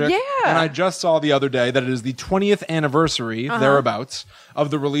nostalgic. Yeah. And I just saw the other day that it is the 20th anniversary, thereabouts,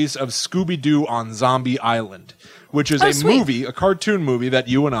 of the release of Scooby-Doo on Zombie Island, which is sweet. movie, a cartoon movie that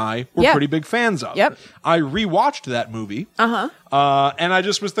you and I were Yeah. pretty big fans of. Yep. I rewatched that movie. And I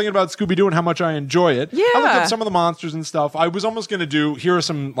just was thinking about Scooby-Doo and how much I enjoy it. Yeah. I looked up some of the monsters and stuff. I was almost going to do, here are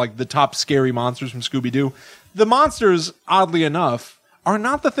some, like, the top scary monsters from Scooby-Doo. The monsters, oddly enough, are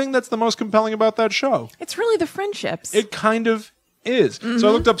not the thing that's the most compelling about that show. It's really the friendships. It kind of is. So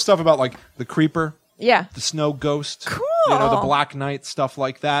I looked up stuff about, like, the Creeper, yeah. the Snow Ghost, Cool. you know, the Black Knight, stuff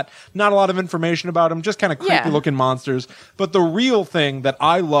like that. Not a lot of information about them, just kind of creepy looking monsters. But the real thing that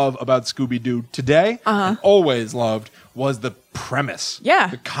I love about Scooby-Doo today, and always loved, was the premise. Yeah.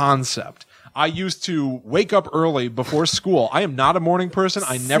 The concept. I used to wake up early before school. I am not a morning person.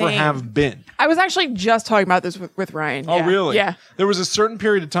 I never Same. have been. I was actually just talking about this with Ryan. Oh, Yeah. really? Yeah. There was a certain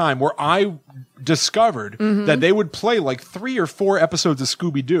period of time where I discovered that they would play like 3 or 4 episodes of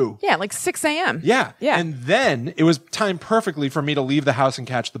Scooby-Doo. Yeah, like 6 a.m. Yeah. Yeah. And then it was timed perfectly for me to leave the house and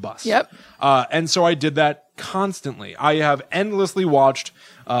catch the bus. Yep. And so I did that constantly. I have endlessly watched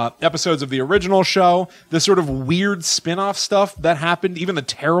episodes of the original show, the sort of weird spin-off stuff that happened, even the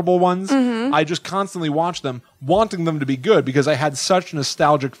terrible ones. I just constantly watched them, wanting them to be good because I had such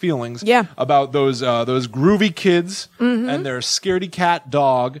nostalgic feelings about those groovy kids and their scaredy cat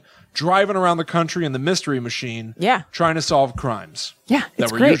dog driving around the country in the Mystery Machine, trying to solve crimes. Yeah, that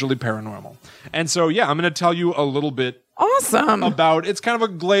it's were great. usually paranormal. And so, I'm going to tell you a little bit Awesome. about. It's kind of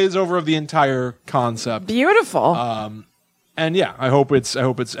a glaze over of the entire concept. Beautiful. And I hope it's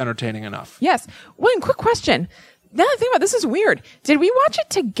entertaining enough. Yes. One quick question. Now that I think about it, this is weird. Did we watch it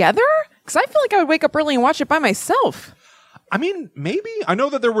together? Because I feel like I would wake up early and watch it by myself. I mean, maybe. I know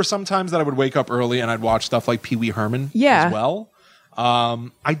that there were some times that I would wake up early and I'd watch stuff like Pee Wee Herman as well.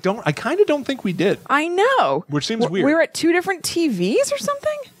 I kind of don't think we did. I know. Which seems weird. We were at 2 different TVs or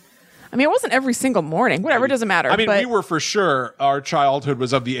something? I mean, it wasn't every single morning. Whatever, it doesn't matter. I mean, but we were for sure, our childhood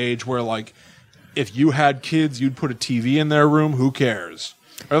was of the age where, like, if you had kids, you'd put a TV in their room, who cares?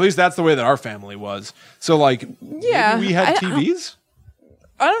 Or at least that's the way that our family was. So, like, maybe we had TVs?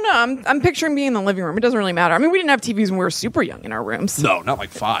 I don't know. I'm picturing being in the living room. It doesn't really matter. I mean, we didn't have TVs when we were super young in our rooms. No, not like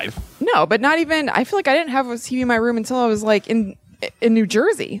 5. No, but not even. I feel like I didn't have a TV in my room until I was like in New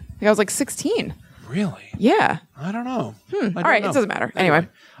Jersey. Like I was like 16. Really? Yeah. I don't know. All right, it doesn't matter. Anyway.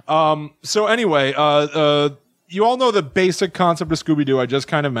 So anyway, you all know the basic concept of Scooby-Doo. I just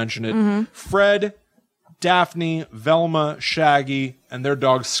kind of mentioned it. Fred, Daphne, Velma, Shaggy, and their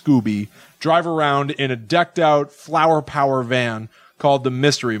dog Scooby drive around in a decked out flower power van called the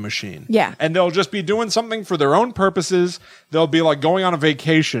Mystery Machine. Yeah. And they'll just be doing something for their own purposes. They'll be like going on a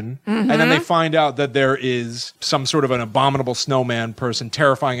vacation, and then they find out that there is some sort of an abominable snowman person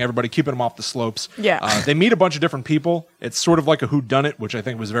terrifying everybody, keeping them off the slopes. Yeah. They meet a bunch of different people. It's sort of like a whodunit, which I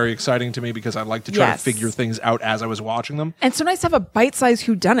think was very exciting to me because I like to try to figure things out as I was watching them. And so nice to have a bite-sized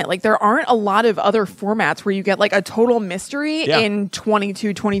whodunit. Like there aren't a lot of other formats where you get like a total mystery in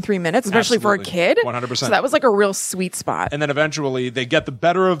 22, 23 minutes, especially for a kid. 100%. So that was like a real sweet spot. And then eventually they get the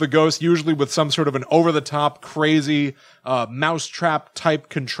better of the ghost, usually with some sort of an over-the-top, crazy mousetrap type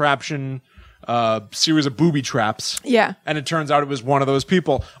contraption, series of booby traps. Yeah. And it turns out it was one of those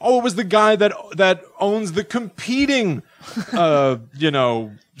people. Oh, it was the guy that owns the competing,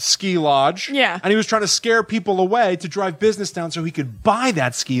 ski lodge. Yeah. And he was trying to scare people away to drive business down so he could buy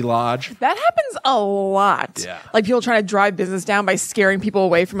that ski lodge. That happens a lot. Yeah. Like people trying to drive business down by scaring people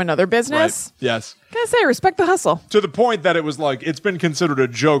away from another business. Right. Yes. Gotta say, respect the hustle. To the point that it was like, it's been considered a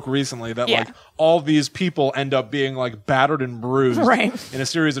joke recently that like all these people end up being like battered and bruised in a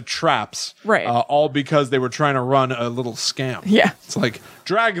series of traps. Right. All because they were trying to run a little scam. Yeah. It's like,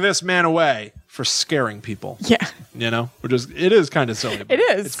 drag this man away for scaring people. Yeah. It is kind of silly. It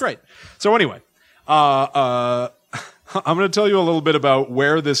is. It's great. So anyway, I'm going to tell you a little bit about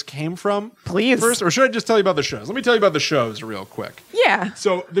where this came from. Please. First, or should I just tell you about the shows? Let me tell you about the shows real quick. Yeah.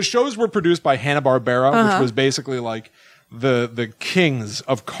 So the shows were produced by Hanna-Barbera, which was basically like the kings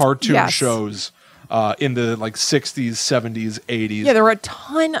of cartoon shows in the like 60s, 70s, 80s. Yeah, there were a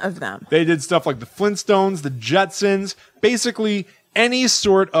ton of them. They did stuff like the Flintstones, the Jetsons, basically any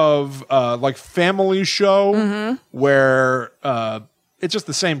sort of like family show where it's just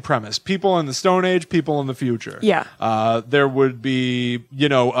the same premise. People in the Stone Age, people in the future. Yeah. There would be,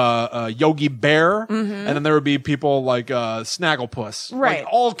 Yogi Bear, and then there would be people like Snagglepuss. Right.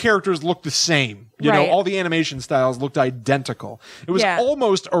 Like, all characters looked the same. You know, all the animation styles looked identical. It was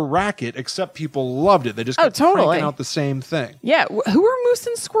almost a racket, except people loved it. They just kept cranking out the same thing. Yeah. Who were Moose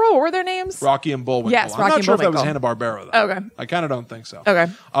and Squirrel? What were their names? Rocky and Bullwinkle. Yes, I'm Rocky not and sure if that Bullwinkle. was Hanna-Barbera, though. Okay. I kind of don't think so. Okay.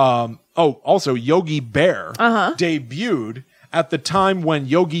 Also, Yogi Bear debuted at the time when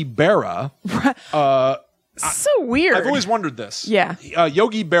Yogi Berra So weird. I've always wondered this. Yeah.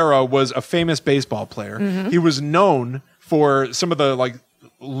 Yogi Berra was a famous baseball player. He was known for some of the like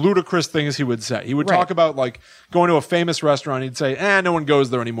ludicrous things he would say. He would talk about like going to a famous restaurant. He'd say, no one goes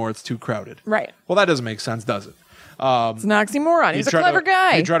there anymore. It's too crowded. Right. Well, that doesn't make sense, does it? It's an oxymoron. He's a clever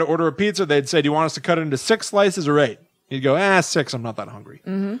guy. He'd try to order a pizza. They'd say, do you want us to cut it into 6 slices or 8? He'd go, 6. I'm not that hungry.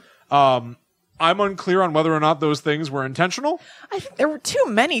 I'm unclear on whether or not those things were intentional. I think there were too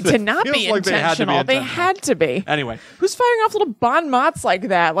many to not be like intentional. They had to be. Anyway. Who's firing off little bon mots like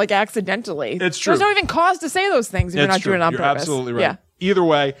that, like accidentally? It's true. There's no even cause to say those things if you're not doing it on You're purpose. absolutely right. Yeah. Either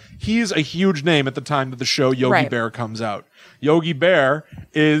way, he's a huge name at the time that the show Yogi Bear comes out. Yogi Bear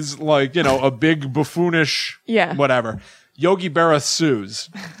is like, a big buffoonish whatever. Yogi Berra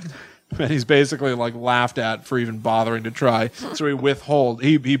sues. And he's basically like laughed at for even bothering to try. So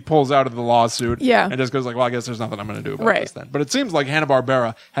he pulls out of the lawsuit and just goes like, well, I guess there's nothing I'm going to do about this then. But it seems like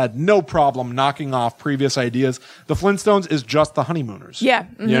Hanna-Barbera had no problem knocking off previous ideas. The Flintstones is just the honeymooners. Yeah.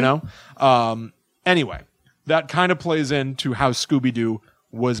 Mm-hmm. Anyway, that kind of plays into how Scooby-Doo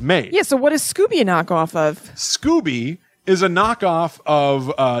was made. Yeah, so what is Scooby a knockoff of? Scooby is a knockoff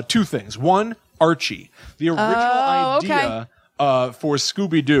of 2 things. One, Archie. The original idea for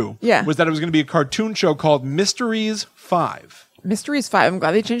Scooby-Doo was that it was going to be a cartoon show called Mysteries 5. Mysteries 5. I'm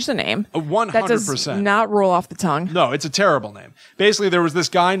glad they changed the name. 100%. That does not roll off the tongue. No, it's a terrible name. Basically, there was this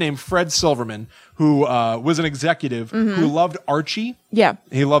guy named Fred Silverman who was an executive who loved Archie. Yeah.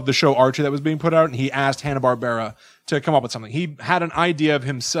 He loved the show Archie that was being put out, and he asked Hanna-Barbera to come up with something. He had an idea of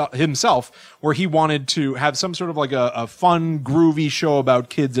himself where he wanted to have some sort of like a fun, groovy show about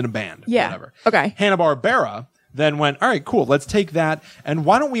kids in a band. Yeah. Whatever. Okay. Hanna-Barbera then went, all right, cool, let's take that, and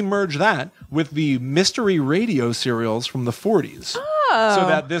why don't we merge that with the mystery radio serials from the 40s? Oh. So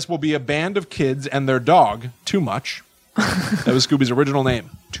that this will be a band of kids and their dog, Too Much. That was Scooby's original name,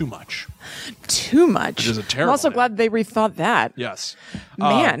 Too Much. Too Much. Which is a terrible I'm also name. glad they rethought that. Yes.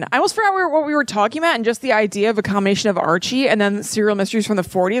 Man, I almost forgot what we were talking about, and just the idea of a combination of Archie and then serial mysteries from the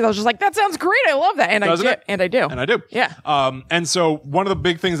 40s. I was just like, that sounds great. I love that. And I do. And I do. Yeah. And so one of the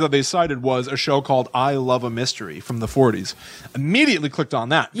big things that they cited was a show called I Love a Mystery from the 40s. Immediately clicked on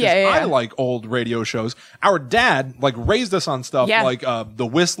that. Yeah. I like old radio shows. Our dad raised us on stuff like The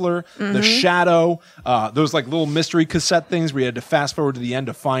Whistler, The Shadow, those little mystery cassette things where you had to fast forward to the end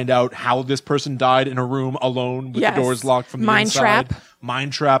to find out how this person died in a room alone with the doors locked from the inside.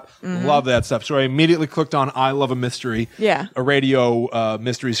 Mind Trap. Love that stuff. So I immediately clicked on I Love a Mystery, a radio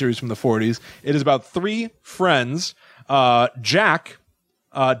mystery series from the 40s. It is about 3 friends, Jack,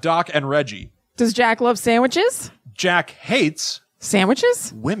 Doc, and Reggie. Does Jack love sandwiches? Jack hates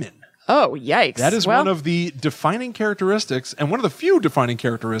sandwiches? Women. Oh, yikes. That is one of the defining characteristics, and one of the few defining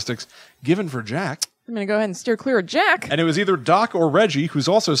characteristics given for Jack. I'm going to go ahead and steer clear of Jack. And it was either Doc or Reggie, who's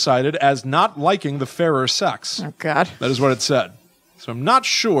also cited as not liking the fairer sex. Oh, God. That is what it said. So I'm not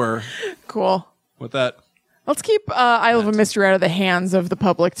sure. Cool. What that... Let's keep I Love a Mystery out of the hands of the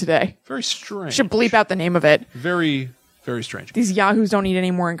public today. Very strange. Should bleep out the name of it. Very, very strange. These yahoos don't need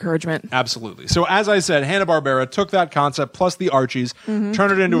any more encouragement. Absolutely. So as I said, Hanna-Barbera took that concept plus the Archies, turned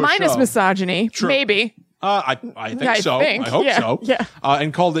it into a show. Minus misogyny. True. Maybe. I think so. I hope so. Yeah.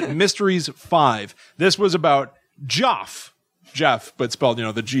 And called it Mysteries 5. This was about Jeff, but spelled,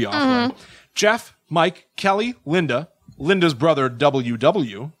 the G off way. Jeff, Mike, Kelly, Linda's brother,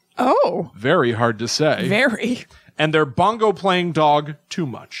 WW. Oh. Very hard to say. Very. And their bongo-playing dog, Too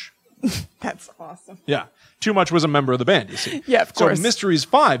Much. That's awesome. Yeah. Too Much was a member of the band, you see. Yeah, of course. So Mysteries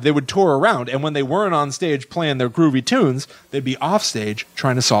 5, they would tour around, and when they weren't on stage playing their groovy tunes, they'd be off stage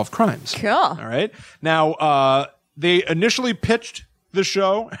trying to solve crimes. Cool. All right? Now, they initially pitched the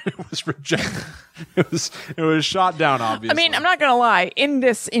show, and it was rejected. It was shot down, obviously. I mean, I'm not going to lie. In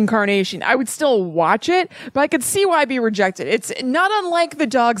this incarnation, I would still watch it, but I could see why it'd be rejected. It's not unlike the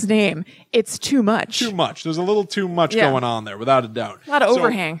dog's name. It's too much. Too much. There's a little too much going on there, without a doubt. A lot of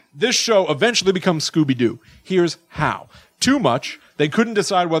overhang. This show eventually becomes Scooby-Doo. Here's how. Too Much. They couldn't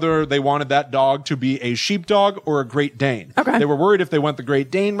decide whether they wanted that dog to be a sheepdog or a Great Dane. Okay. They were worried if they went the Great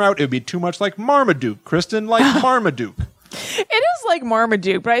Dane route, it would be too much like Marmaduke. Kristen, like Marmaduke. It is like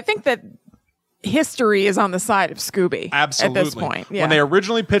Marmaduke, but I think that history is on the side of Scooby. Absolutely. At this point. Yeah. When they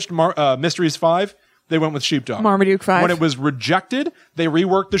originally pitched Mysteries 5, they went with Sheepdog. Marmaduke 5. When it was rejected, they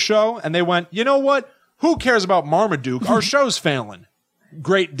reworked the show, and they went, you know what? Who cares about Marmaduke? Our show's failing.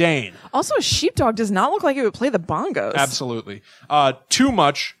 Great Dane. Also, a sheepdog does not look like it would play the bongos. Absolutely. Too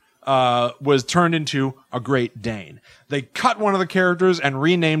Much was turned into a Great Dane. They cut one of the characters and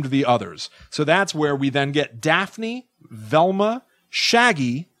renamed the others. So that's where we then get Daphne, Velma,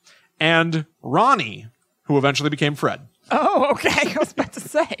 Shaggy, and Ronnie, who eventually became Fred. Oh, okay. I was about to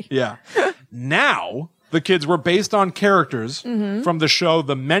say. Yeah. Now, the kids were based on characters from the show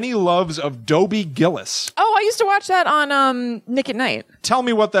The Many Loves of Dobie Gillis. Oh, I used to watch that on Nick at Night. Tell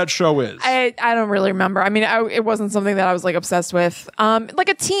me what that show is. I don't really remember. I mean, it wasn't something that I was like obsessed with. Like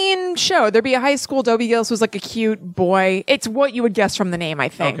a teen show. There'd be a high school. Dobie Gillis was like a cute boy. It's what you would guess from the name, I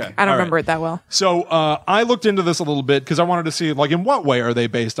think. Okay. I don't All remember right. it that well. So I looked into this a little bit because I wanted to see, like, in what way are they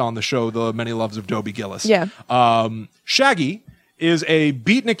based on the show The Many Loves of Dobie Gillis? Yeah. Shaggy is a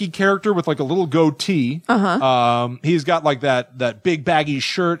beatniky character with like a little goatee. He's got like that big baggy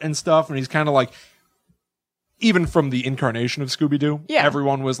shirt and stuff, and he's kind of like, even from the incarnation of Scooby-Doo,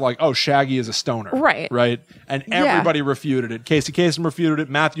 everyone was like, oh, Shaggy is a stoner. Right? And everybody refuted it. Casey Kasem refuted it.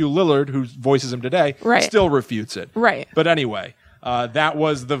 Matthew Lillard, who voices him today, still refutes it. Right. But anyway, that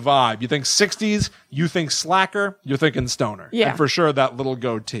was the vibe. You think 60s, you think slacker, you're thinking stoner. Yeah. And for sure, that little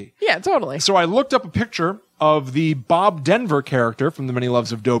goatee. Yeah, totally. So I looked up a picture of the Bob Denver character from The Many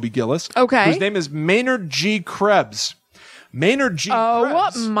Loves of Dobie Gillis. Okay. Whose name is Maynard G. Krebs. Maynard G.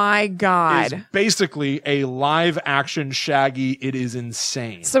 Krebs my God. is basically a live-action Shaggy. It is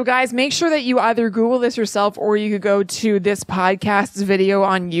insane. So, guys, make sure that you either Google this yourself or you could go to this podcast's video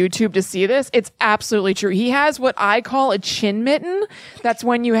on YouTube to see this. It's absolutely true. He has what I call a chin mitten. That's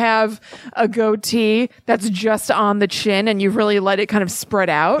when you have a goatee that's just on the chin and you really let it kind of spread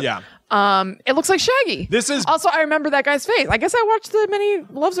out. Yeah. It looks like Shaggy. This is also, I remember that guy's face. I guess I watched The Many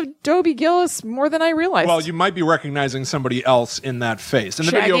Loves of Dobie Gillis more than I realized. Well, you might be recognizing somebody else in that face. In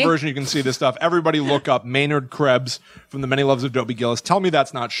the Shaggy? video version, you can see this stuff. Everybody look up Maynard Krebs from The Many Loves of Dobie Gillis. Tell me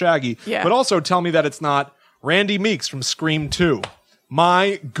that's not Shaggy. Yeah. But also tell me that it's not Randy Meeks from Scream 2.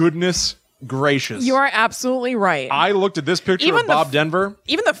 My goodness gracious. You are absolutely right. I looked at this picture Even of Bob Denver.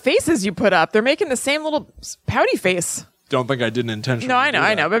 Even the faces you put up, they're making the same little pouty face. Don't think I didn't intentionally. No, I do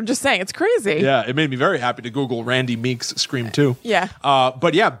know, that. but I'm just saying, it's crazy. Yeah, it made me very happy to Google Randy Meeks Scream 2. Yeah.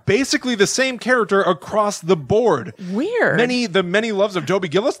 But yeah, basically the same character across the board. Weird. The many loves of Dobie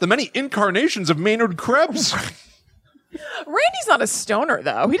Gillis, the many incarnations of Maynard Krebs. Randy's not a stoner,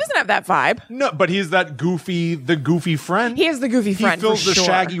 though. He doesn't have that vibe. No, but he's the goofy friend. He is the goofy friend. He fills for the sure.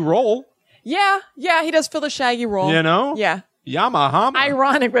 Shaggy role. Yeah, he does fill the Shaggy role. You know? Yeah. Yamahama.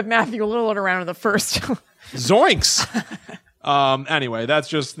 Ironic with Matthew Lillard around in the first. Zoinks. Anyway,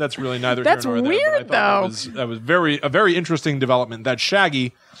 that's really neither That's here nor there. weird, but I thought that was a very interesting development. That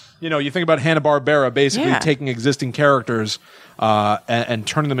Shaggy, you think about Hanna-Barbera basically taking existing characters and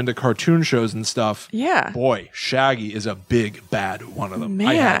turning them into cartoon shows and stuff. Yeah. Boy, Shaggy is a big bad one of them. Man.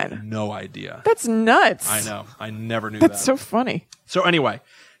 I had no idea. That's nuts. I know. I never knew that. That's so funny. So anyway,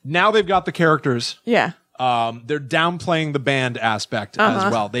 now they've got the characters. Yeah. They're downplaying the band aspect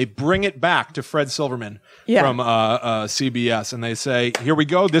as well. They bring it back to Fred Silverman from CBS, and they say, here we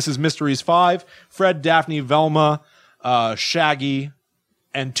go. This is Mysteries 5. Fred, Daphne, Velma, Shaggy,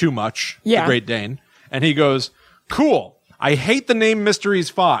 and Too Much, the Great Dane. And he goes, cool. I hate the name Mysteries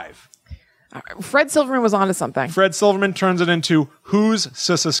 5. Fred Silverman was onto something. Fred Silverman turns it into Who's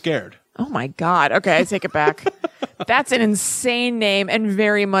Sissa Scared? Oh, my God. Okay, I take it back. That's an insane name and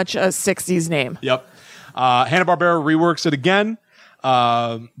very much a 60s name. Yep. Hanna-Barbera reworks it again.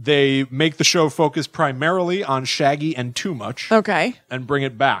 They make the show focus primarily on Shaggy and Too Much. Okay. And bring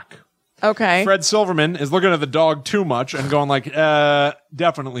it back. Okay. Fred Silverman is looking at the dog Too Much and going like,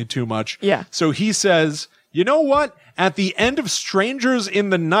 definitely Too Much. Yeah. So he says, you know what? At the end of Strangers in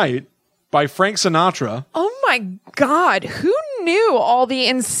the Night by Frank Sinatra. Oh my God. Who knew all the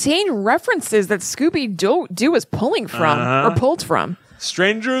insane references that Scooby-Doo was pulling from or pulled from?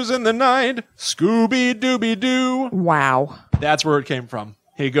 Strangers in the Night, Scooby-Dooby-Doo. Wow. That's where it came from.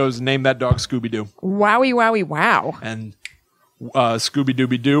 He goes, name that dog Scooby-Doo. Wowie, wowie, wow. And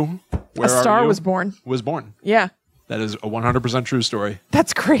Scooby-Dooby-Doo, where a star are you? was born. Was born. Yeah. That is a 100% true story.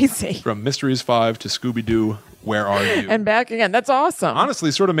 That's crazy. From Mysteries 5 to Scooby-Doo, Where Are You? And back again. That's awesome.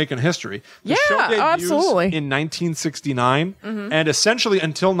 Honestly, sort of making history. The show debuts absolutely. in 1969, and essentially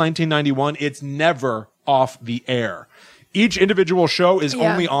until 1991, it's never off the air. Each individual show is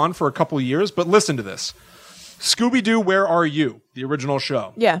only on for a couple years, but listen to this. Scooby-Doo, Where Are You? The original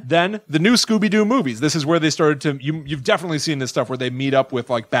show. Yeah. Then the new Scooby-Doo movies. This is where they started to... You've definitely seen this stuff where they meet up with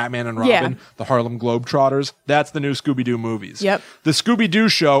like Batman and Robin, the Harlem Globetrotters. That's the new Scooby-Doo movies. Yep. The Scooby-Doo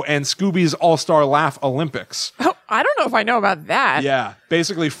show and Scooby's All-Star Laugh Olympics. Oh, I don't know if I know about that. Yeah.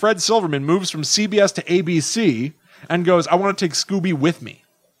 Basically, Fred Silverman moves from CBS to ABC and goes, I want to take Scooby with me.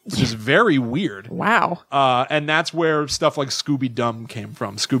 Which is very weird. Wow. And that's where stuff like Scooby-Dum came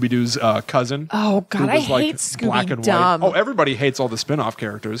from. Scooby-Doo's cousin. Oh, God, I hate black and white. Scooby-Dum. Oh, everybody hates all the spin-off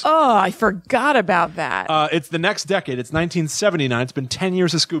characters. Oh, I forgot about that. It's the next decade. It's 1979. It's been 10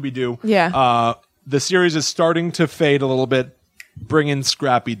 years of Scooby-Doo. Yeah. The series is starting to fade a little bit. bring in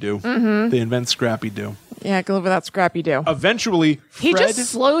Scrappy-Doo. They invent Scrappy-Doo. Yeah, I can live without Scrappy-Doo. Eventually, Fred... He just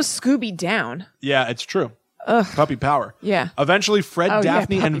slows Scooby down. Yeah, it's true. Puppy power. Yeah. Eventually, Fred,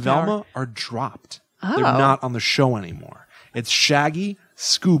 Daphne, puppy and Velma power. are dropped. They're not on the show anymore. It's Shaggy,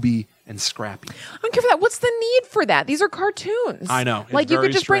 Scooby, and Scrappy. I don't care for that. What's the need for that? These are cartoons. I know. It's Like, you very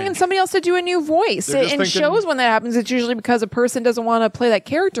could just bring in strange. somebody else to do a new voice. They're just In thinking- shows, when that happens, it's usually because a person doesn't want to play that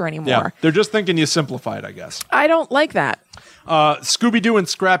character anymore. Yeah, they're just thinking you simplify it, I guess. I don't like that. Scooby-Doo and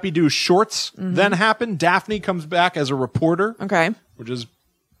Scrappy-Doo shorts then happen. Daphne comes back as a reporter, Okay. which is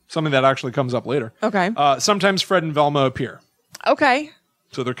something that actually comes up later. Okay. Sometimes Fred and Velma appear, Okay.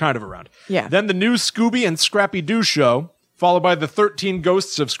 so they're kind of around. Yeah. Then the new Scooby and Scrappy-Doo show, followed by the 13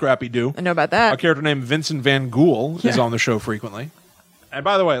 Ghosts of Scrappy-Doo. I know about that. A character named Vincent Van Gool is on the show frequently. And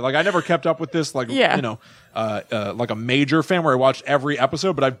by the way, like I never kept up with this, like Yeah. you know, like a major fan where I watched every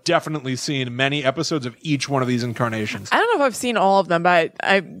episode, but I've definitely seen many episodes of each one of these incarnations. I don't know if I've seen all of them, but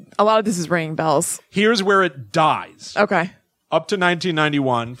a lot of this is ringing bells. Here's where it dies. Okay. Up to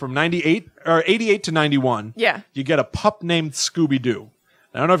 1991, from 98 or 88 to 91. Yeah. You get a pup named Scooby-Doo.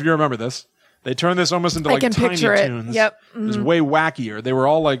 I don't know if you remember this. They turned this almost into I like can Tiny picture it. Toons. Yep. It was way wackier. They were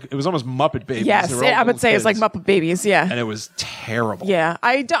all like, it was almost Muppet Babies. Yes, They were all I would little say it's like kids. Muppet Babies. Yeah. And it was terrible. Yeah.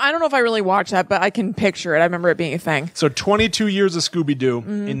 I don't know if I really watched that, but I can picture it. I remember it being a thing. So 22 years of Scooby-Doo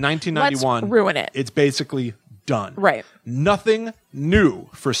in 1991. Let's ruin it. It's basically done. Right. Nothing new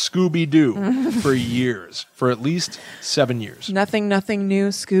for Scooby-Doo for years. For at least 7 years. Nothing new,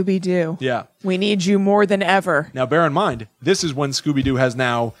 Scooby-Doo. Yeah. We need you more than ever. Now, bear in mind, this is when Scooby-Doo has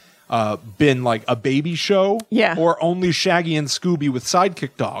now been like a baby show. Yeah. Or only Shaggy and Scooby with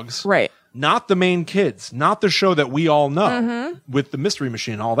sidekick dogs. Right. Not the main kids. Not the show that we all know with the Mystery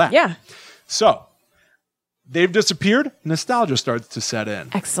Machine and all that. Yeah. So, they've disappeared. Nostalgia starts to set in.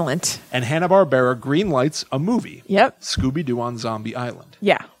 Excellent. And Hanna-Barbera greenlights a movie. Yep. Scooby-Doo on Zombie Island.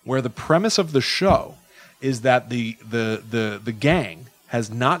 Yeah. Where the premise of the show is that the gang has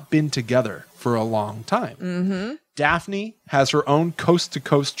not been together for a long time. Mm-hmm. Daphne has her own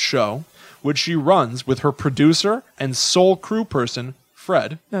coast-to-coast show, which she runs with her producer and sole crew person,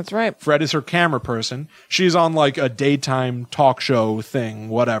 Fred. That's right. Fred is her camera person. She's on like a daytime talk show thing,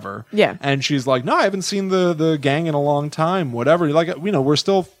 whatever. Yeah. And she's like, no, I haven't seen the gang in a long time, whatever. Like, you know, we're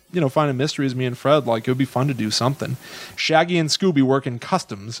still, you know, finding mysteries, me and Fred. Like, it would be fun to do something. Shaggy and Scooby work in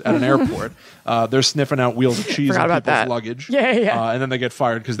customs at an airport. They're sniffing out wheels of cheese Forgot and about people's that. luggage. Yeah. And then they get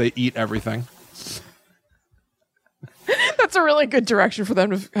fired because they eat everything. That's a really good direction for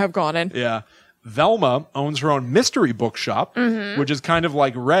them to have gone in. Yeah. Velma owns her own mystery bookshop, which is kind of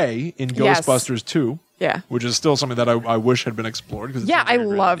like Ray in Yes. Ghostbusters 2. Yeah. Which is still something that I wish had been explored. It's Yeah, a very I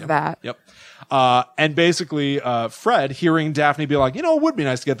great love idea. that. Yep. And basically, Fred, hearing Daphne be like, you know, it would be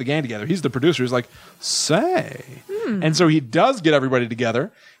nice to get the gang together. He's the producer. He's like, say. And so he does get everybody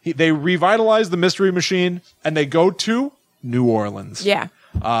together. They revitalize the Mystery Machine, and they go to New Orleans. Yeah.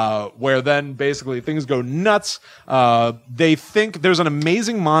 Where then basically things go nuts. They think there's an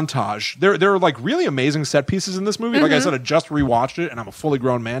amazing montage. There are like really amazing set pieces in this movie. Like I said, I just rewatched it and I'm a fully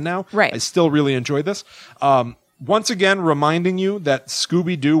grown man now. Right. I still really enjoyed this. Once again, reminding you that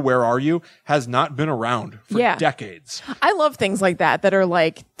Scooby-Doo, Where Are You? Has not been around for decades. I love things like that are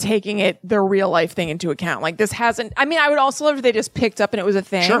like taking their real life thing into account. Like this hasn't, I mean, I would also love if they just picked up and it was a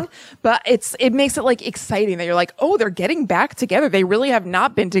thing, Sure. but it makes it like exciting that you're like, oh, they're getting back together. They really have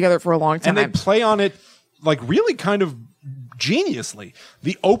not been together for a long time. And they play on it like really kind of geniusly.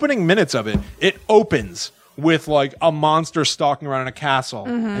 The opening minutes of it opens with like a monster stalking around in a castle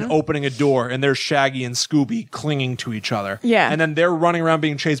and opening a door, and there's Shaggy and Scooby clinging to each other. Yeah. And then they're running around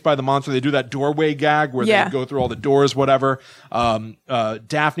being chased by the monster. They do that doorway gag where they go through all the doors, whatever.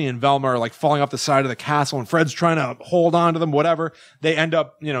 Daphne and Velma are like falling off the side of the castle, and Fred's trying to hold on to them, whatever. They end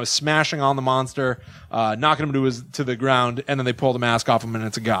up, you know, smashing on the monster, knocking him to the ground, and then they pull the mask off him, and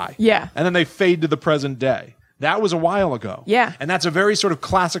it's a guy. Yeah. And then they fade to the present day. That was a while ago. Yeah. And that's a very sort of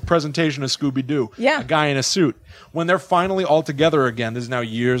classic presentation of Scooby-Doo. Yeah. A guy in a suit. When they're finally all together again, this is now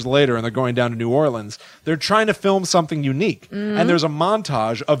years later, and they're going down to New Orleans, they're trying to film something unique. And there's a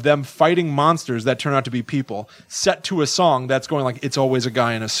montage of them fighting monsters that turn out to be people, set to a song that's going like, it's always a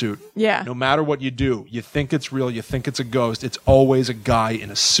guy in a suit. Yeah. No matter what you do, you think it's real, you think it's a ghost, it's always a guy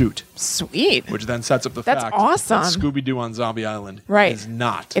in a suit. Sweet. Which then sets up the That's fact awesome. that Scooby-Doo on Zombie Island Right. is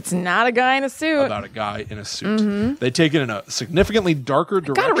not It's not a guy in a suit. about a guy in a suit. They take it in a significantly darker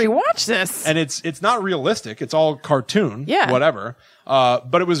direction. Gotta rewatch this. And it's not realistic. It's all cartoon, Yeah. whatever.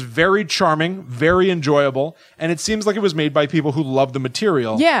 But it was very charming, very enjoyable, and it seems like it was made by people who loved the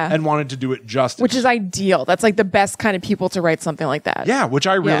material Yeah. and wanted to do it justice. Which is ideal. That's like the best kind of people to write something like that. Yeah, which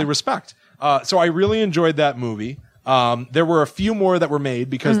I really Yeah. respect. So I really enjoyed that movie. There were a few more that were made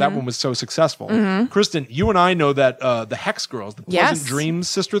because that one was so successful. Kristen, you and I know that the Hex Girls, the Pleasant Dreams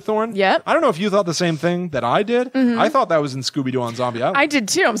Sister Thorn. Yep. I don't know if you thought the same thing that I did. I thought that was in Scooby-Doo on Zombie Island. I did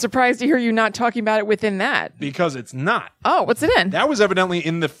too. I'm surprised to hear you not talking about it within that. Because it's not. Oh, what's it in? That was evidently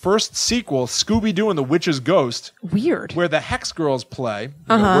in the first sequel, Scooby-Doo and the Witch's Ghost. Weird. Where the Hex Girls play.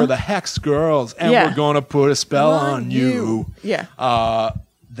 We're the Hex Girls, and we're going to put a spell on you. Yeah.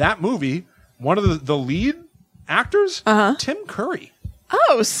 That movie, one of the lead actors, Tim Curry.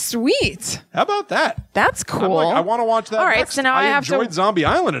 Oh, sweet. How about that? That's cool. I want to watch that. All right, next. so now I have enjoyed Zombie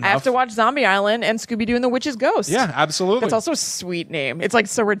Island enough. I have to watch Zombie Island and Scooby-Doo and the Witch's Ghost. Yeah, absolutely. That's also a sweet name. It's like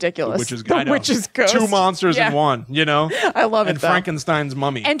so ridiculous. The Witch's Ghost. 2 monsters in one, you know? I love it, And though. Frankenstein's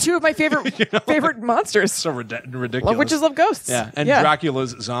mummy. And 2 of my favorite favorite monsters. So ridiculous. Love witches, love ghosts. Yeah, and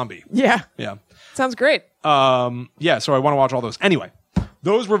Dracula's zombie. Yeah. Yeah. Sounds great. Yeah, so I want to watch all those. Anyway,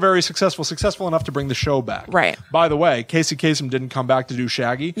 those were very successful enough to bring the show back. Right. By the way, Casey Kasem didn't come back to do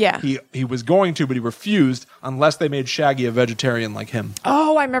Shaggy. Yeah. He was going to, but he refused unless they made Shaggy a vegetarian like him.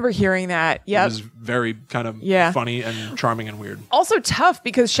 Oh, I remember hearing that. Yeah. It was very kind of funny and charming and weird. Also tough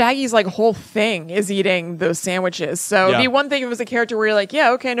because Shaggy's like whole thing is eating those sandwiches. So it'd be one thing if it was a character where you're like,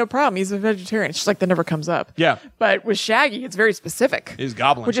 yeah, okay, no problem. He's a vegetarian. It's just like that never comes up. Yeah. But with Shaggy, it's very specific. He's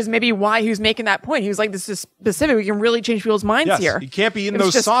gobbling. Which is maybe why he was making that point. He was like, this is specific. We can really change people's minds here. You can't be eating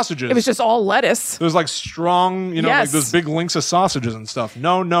those sausages. It was just all lettuce. It was like strong, like those big links of sausages and stuff.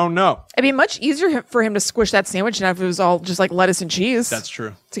 No. It'd be much easier for him to squish that sandwich now if it was all just like lettuce and cheese. That's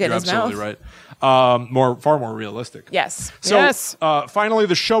true. To get in his mouth. Absolutely right. Far more realistic. Yes. So finally,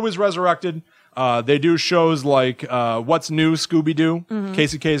 the show is resurrected. They do shows like What's New, Scooby-Doo.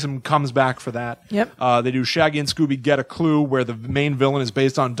 Casey Kasem comes back for that. Yep. They do Shaggy and Scooby Get a Clue, where the main villain is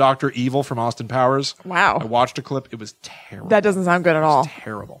based on Dr. Evil from Austin Powers. Wow. I watched a clip. It was terrible. That doesn't sound good at all.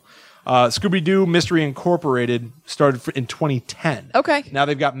 Terrible. Scooby-Doo Mystery Incorporated started in 2010. Okay. Now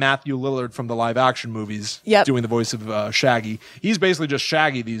they've got Matthew Lillard from the live-action movies doing the voice of Shaggy. He's basically just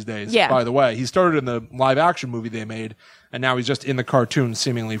Shaggy these days, by the way. He started in the live-action movie they made, and now he's just in the cartoon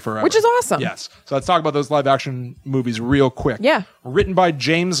seemingly forever. Which is awesome. Yes. So let's talk about those live-action movies real quick. Yeah. Written by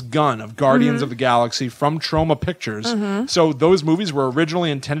James Gunn of Guardians of the Galaxy from Troma Pictures. So those movies were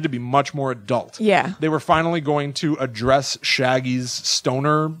originally intended to be much more adult. Yeah. They were finally going to address Shaggy's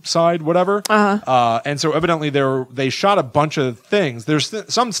stoner side, whatever. And so evidently they shot a bunch of things. There's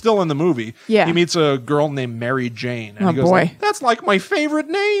some still in the movie. Yeah. He meets a girl named Mary Jane. And he goes, like, that's like my favorite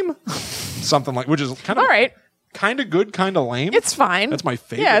name. Something like, which is kind of... All right. Kind of good, kind of lame. It's fine. That's my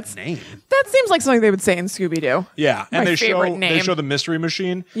favorite name. That seems like something they would say in Scooby-Doo. Yeah, and they name. show the mystery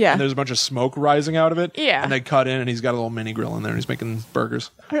machine. Yeah, and there's a bunch of smoke rising out of it. Yeah, and they cut in, and he's got a little mini grill in there, and he's making burgers.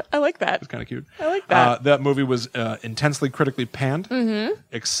 I like that. It's kind of cute. I like that. That movie was intensely critically panned,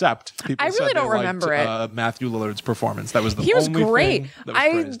 except people I really don't remember it. Matthew Lillard's performance. That was the he was only great. Thing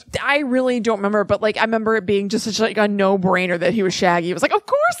that was praised. I really don't remember, but like I remember it being just such like a no-brainer that he was Shaggy. It was like, of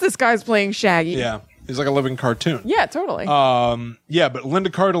course this guy's playing Shaggy. Yeah. He's like a living cartoon. Yeah, totally. But Linda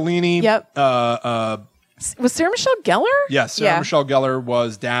Cardellini. Yep. Was Sarah Michelle Gellar? Yes, Sarah Michelle Gellar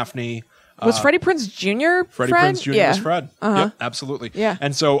was Daphne. Was Freddie Prinze Jr. Freddie Prinze Jr. was Fred. Yep, absolutely. Yeah.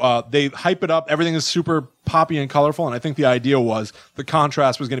 And so they hype it up. Everything is super poppy and colorful. And I think the idea was the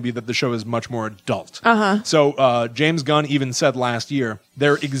contrast was going to be that the show is much more adult. So James Gunn even said last year,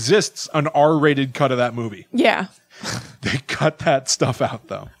 there exists an R-rated cut of that movie. Yeah. They cut that stuff out,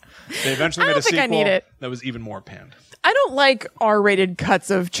 though. They eventually made a sequel I need it. that was even more panned. I don't like R-rated cuts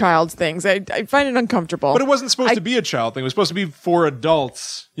of child things. I find it uncomfortable. But it wasn't supposed to be a child thing. It was supposed to be for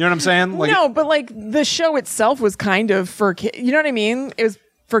adults. You know what I'm saying? Like, no, but like the show itself was kind of for kids. You know what I mean? It was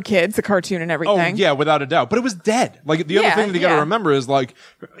for kids, the cartoon and everything. Oh, yeah, without a doubt. But it was dead. Like, the other thing that you got to remember is, like,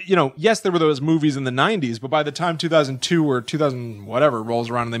 yes, there were those movies in the 90s, but by the time 2002 or 2000 whatever rolls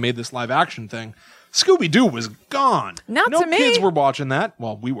around and they made this live action thing, Scooby-Doo was gone. Not to me. No kids were watching that.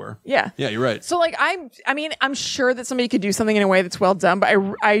 Well, we were. Yeah. Yeah, you're right. So, like, I mean, I'm sure that somebody could do something in a way that's well done, but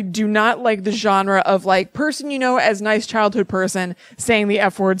I do not like the genre of, like, person as nice childhood person saying the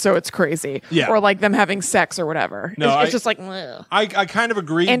F word so it's crazy. Yeah. Or, like, them having sex or whatever. No, it's just like, ugh. I kind of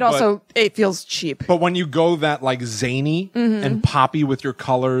agree. And also, it feels cheap. But when you go that, like, zany and poppy with your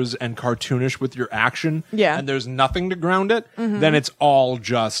colors and cartoonish with your action, and there's nothing to ground it, then it's all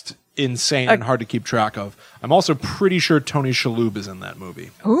just insane and hard to keep track of. I'm also pretty sure Tony Shalhoub is in that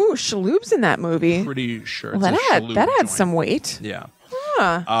movie. Ooh, Shalhoub's in that movie. Pretty sure. Well, that adds some weight. Yeah.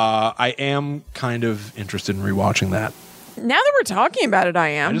 Huh. I am kind of interested in rewatching that. Now that we're talking about it, I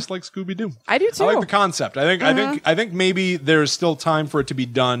am. I just like Scooby-Doo. I do too. I like the concept. I think maybe there's still time for it to be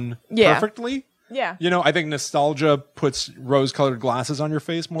done perfectly. Yeah. You know, I think nostalgia puts rose-colored glasses on your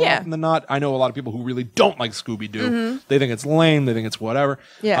face more often than not. I know a lot of people who really don't like Scooby-Doo. They think it's lame. They think it's whatever.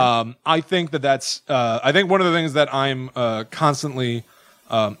 Yeah. I think that's I think one of the things that I'm constantly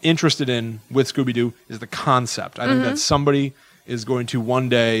interested in with Scooby-Doo is the concept. I think that somebody is going to one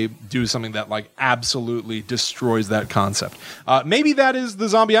day do something that like absolutely destroys that concept. Maybe that is the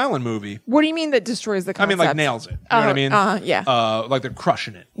Zombie Island movie. What do you mean that destroys the concept? I mean, like nails it. You know what I mean? Yeah. Like they're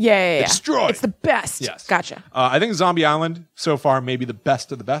crushing it. Yeah. Destroy. It's the best. Yes. Gotcha. I think Zombie Island so far may be the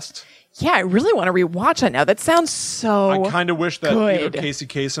best of the best. Yeah, I really want to rewatch that now. That sounds so I kind of wish that either good. Casey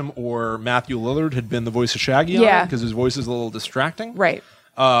Kasem or Matthew Lillard had been the voice of Shaggy Yeah. because his voice is a little distracting. Right.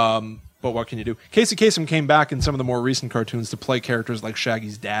 But what can you do? Casey Kasem came back in some of the more recent cartoons to play characters like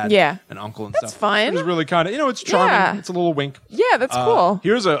Shaggy's dad and uncle and That's stuff. fun. It was really kind of, it's charming. Yeah. It's a little wink. Yeah, that's cool.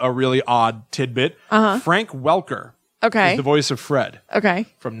 Here's a really odd tidbit. Frank Welker is the voice of Fred Okay.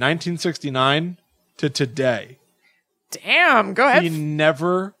 from 1969 to today. Damn, go ahead. He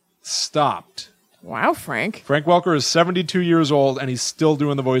never stopped. Wow, Frank. Frank Welker is 72 years old, and he's still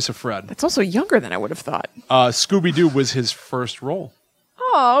doing the voice of Fred. That's also younger than I would have thought. Scooby-Doo was his first role.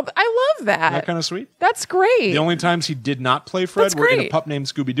 Oh, I love that. Isn't that kind of sweet? That's great. The only times he did not play Fred That's were in a great. pup named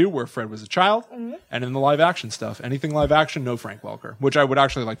Scooby-Doo, where Fred was a child, and in the live-action stuff. Anything live-action, no Frank Welker, which I would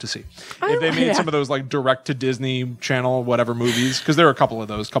actually like to see. If they made some of those like direct-to-Disney channel whatever movies, because there are a couple of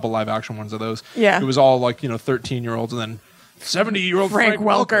those, couple live-action ones of those. Yeah. It was all like, 13-year-olds and then 70-year-old Frank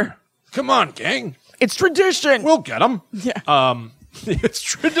Welker. Come on, gang. It's tradition. We'll get him. Yeah. It's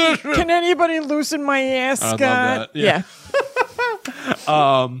tradition. Can anybody loosen my ascot? I love that. Yeah.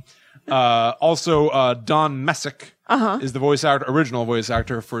 Also, Don Messick is the original voice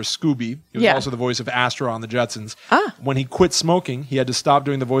actor for Scooby. He was also the voice of Astro on the Jetsons. When he quit smoking, he had to stop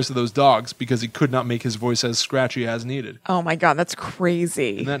doing the voice of those dogs because he could not make his voice as scratchy as needed. Oh my God, that's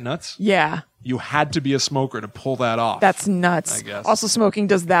crazy. Isn't that nuts? Yeah. You had to be a smoker to pull that off. That's nuts. I guess. Also, smoking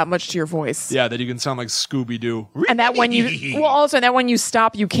does that much to your voice. Yeah, that you can sound like Scooby-Doo. And that when you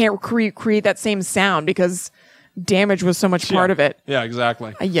stop, you can't create that same sound because damage was so much part of it. Yeah,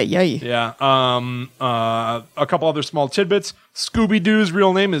 exactly. Yeah. Yeah. A couple other small tidbits. Scooby-Doo's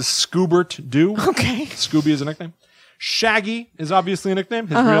real name is Scoobert Doo. Okay. Scooby is a nickname. Shaggy is obviously a nickname.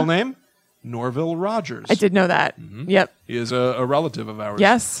 His real name, Norville Rogers. I did know that. Yep. He is a relative of ours.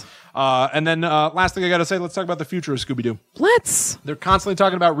 Yes. And then last thing I got to say, let's talk about the future of Scooby-Doo. Let's. They're constantly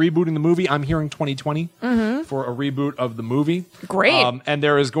talking about rebooting the movie. I'm hearing 2020 for a reboot of the movie. Great. And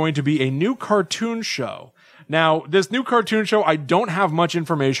there is going to be a new cartoon show. Now, this new cartoon show, I don't have much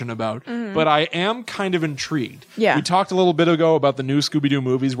information about, but I am kind of intrigued. Yeah. We talked a little bit ago about the new Scooby-Doo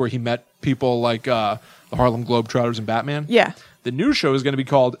movies where he met people like the Harlem Globetrotters and Batman. Yeah. The new show is going to be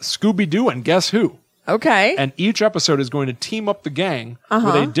called Scooby-Doo and Guess Who? Okay. And each episode is going to team up the gang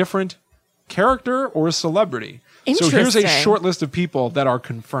with a different character or celebrity. So here's a short list of people that are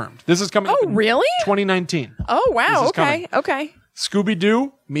confirmed. This is coming up in really? 2019. Oh, wow. Okay. Coming. Okay.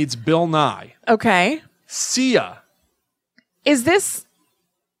 Scooby-Doo meets Bill Nye. Okay. Sia.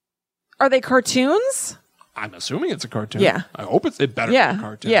 Are they cartoons? I'm assuming it's a cartoon. Yeah. I hope it better be a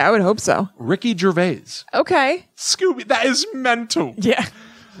cartoon. Yeah, I would hope so. Ricky Gervais. Okay. Scooby, that is mental. Yeah.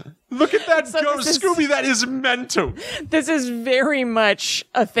 Look at that So go. this is- Scooby, that is mental. This is very much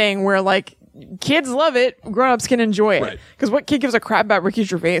a thing where, like, kids love it, grown-ups can enjoy it. Right. Because what kid gives a crap about Ricky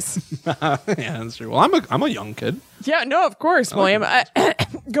Gervais? Yeah, that's true. Well, I'm a young kid. Yeah, no, of course, William.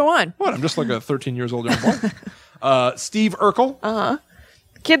 Go on. What? I'm just like a 13 years old young boy. Steve Urkel.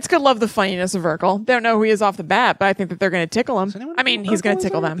 Kids could love the funniness of Urkel. They don't know who he is off the bat, but I think that they're going to tickle him. I mean, he's going to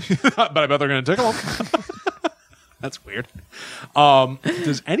tickle them. But I bet they're going to tickle him. That's weird.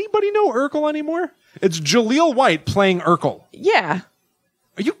 Does anybody know Urkel anymore? It's Jaleel White playing Urkel. Yeah.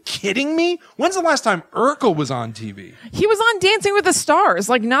 Are you kidding me? When's the last time Urkel was on TV? He was on Dancing with the Stars,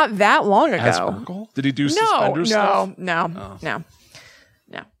 like, not that long ago. As Urkel? Did he do suspender stuff? No.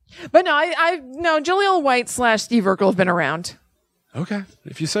 But no, Jaleel White / Steve Urkel have been around. Okay,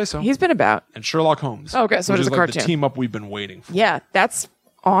 if you say so. He's been about. And Sherlock Holmes. Okay, so which it is a like cartoon. the team up we've been waiting for. Yeah, that's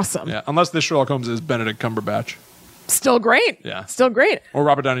awesome. Yeah, unless this Sherlock Holmes is Benedict Cumberbatch. Still great. Yeah. Still great. Or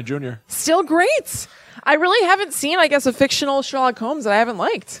Robert Downey Jr. Still great. I really haven't seen, I guess, a fictional Sherlock Holmes that I haven't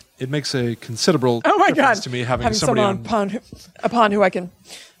liked. It makes a considerable Oh my difference God. to me having somebody someone upon who I can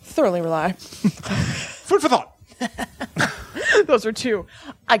thoroughly rely. Food for thought. Those are two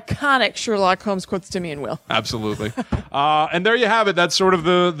iconic Sherlock Holmes quotes to me and Will. Absolutely. And there you have it. That's sort of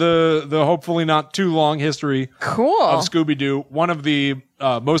the hopefully not too long history Cool. of Scooby-Doo. One of the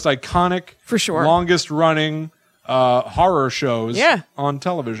most iconic, For sure. longest running horror shows Yeah. on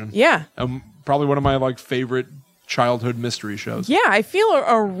television. Yeah. Probably one of my favorite childhood mystery shows. Yeah, I feel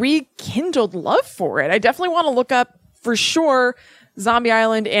a rekindled love for it. I definitely want to look up for sure Zombie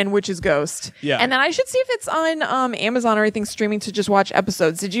Island and Witch's Ghost. Yeah. And then I should see if it's on Amazon or anything streaming to just watch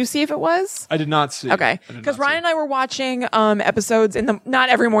episodes. Did you see if it was? I did not see. Okay. Because Ryan and I were watching episodes not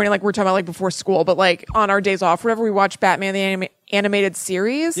every morning, like we're talking about like before school, but like on our days off, whenever we watch Batman the animated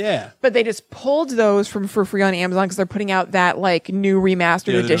series. Yeah. But they just pulled those for free on Amazon because they're putting out that like new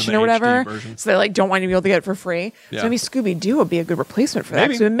remastered edition the or whatever. HD version. So they like don't want you to be able to get it for free. Yeah. So maybe Scooby-Doo would be a good replacement for that.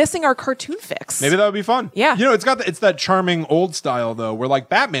 Maybe. Because we've been missing our cartoon fix. Maybe that would be fun. Yeah. You know, it's that charming old style though, where like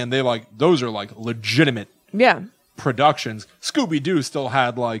Batman, those are like legitimate Yeah. productions. Scooby-Doo still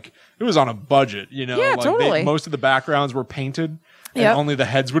had like, it was on a budget, you know? Yeah, like totally. most of the backgrounds were painted. And Yep. only the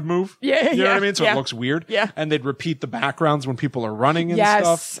heads would move. Yeah, You know yeah, what I mean? So yeah. it looks weird. Yeah. And they'd repeat the backgrounds when people are running and Yes.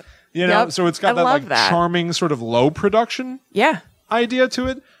 stuff. You know? Yep. So it's got I that love like that. charming sort of low production Yeah. idea to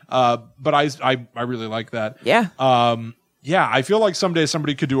it. But I really like that. Yeah. Yeah, I feel like someday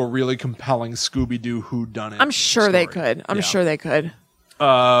somebody could do a really compelling Scooby-Doo whodunit. I'm sure they story. could. I'm Yeah. sure they could.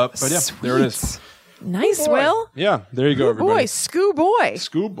 But yeah, there it is. Sweet. Nice, Boy. Will. Yeah, there you go, everybody. Boy, Scoo Boy.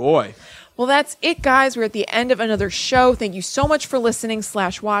 Scoo boy. Well, that's it, guys. We're at the end of another show. Thank you so much for listening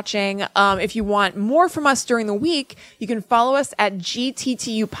 / watching. If you want more from us during the week, you can follow us at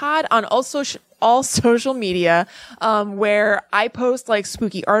GTTU Pod on all social media, where I post like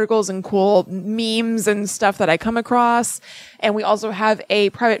spooky articles and cool memes and stuff that I come across. And we also have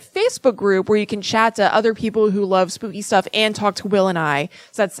a private Facebook group where you can chat to other people who love spooky stuff and talk to Will and I.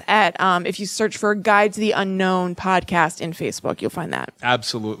 So that's at, if you search for Guide to the Unknown podcast in Facebook, you'll find that.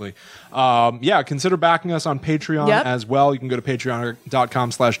 Absolutely. Yeah, consider backing us on Patreon Yep. as well. You can go to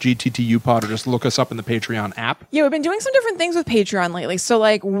patreon.com/GTTUpod or just look us up in the Patreon app. Yeah, we've been doing some different things with Patreon lately. So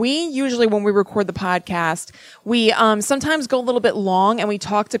like we usually, when we record the podcast, we sometimes go a little bit long and we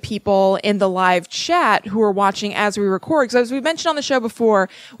talk to people in the live chat who are watching as we record. Because as we mentioned on the show before,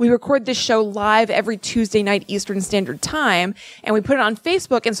 we record this show live every Tuesday night Eastern Standard Time, and we put it on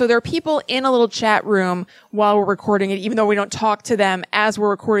Facebook. And so there are people in a little chat room while we're recording it, even though we don't talk to them as we're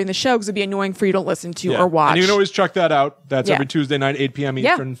recording the show, because it'd be annoying for you to listen to or watch. And you can always check that out. That's Yeah. every Tuesday night, 8 p.m.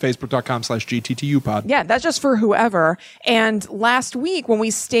 Yeah. Eastern, facebook.com/GTTUpod. Yeah, that's just for whoever. And last week, when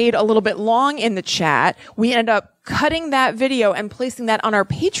we stayed a little bit long in the chat, we ended up cutting that video and placing that on our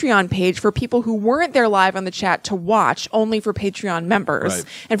Patreon page for people who weren't there live on the chat to watch, only for Patreon members. Right.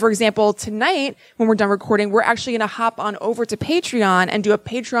 And for example, tonight, when we're done recording, we're actually going to hop on over to Patreon and do a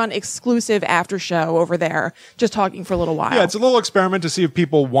Patreon exclusive after show over there, just talking for a little while. Yeah, it's a little experiment to see if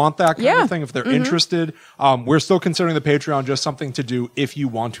people want that kind Yeah. of thing, if they're interested. We're still considering the Patreon just something to do if you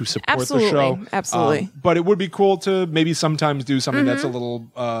want to support Absolutely. the show. Absolutely. But it would be cool to maybe sometimes do something that's a little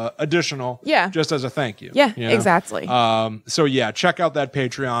additional, Yeah. just as a thank you. Yeah, you know? exactly. So yeah, check out that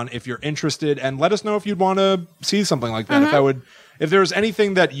Patreon if you're interested, and let us know if you'd want to see something like that. If there's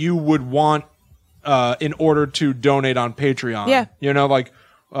anything that you would want in order to donate on Patreon. Yeah. You know, like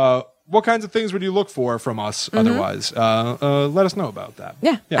what kinds of things would you look for from us otherwise? Let us know about that.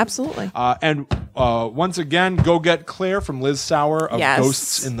 Yeah, absolutely. And once again, go get Claire from Liz Sauer of Yes.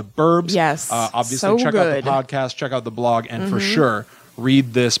 Ghosts in the Burbs. Yes. Obviously, So check good. out the podcast, check out the blog, and for sure,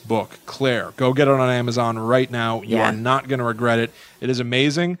 read this book, Claire. Go get it on Amazon right now. You Yeah. are not going to regret it. It is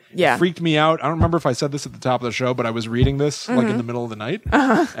amazing. Yeah. It freaked me out. I don't remember if I said this at the top of the show, but I was reading this like in the middle of the night,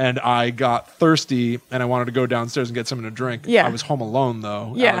 and I got thirsty, and I wanted to go downstairs and get something to drink. Yeah. I was home alone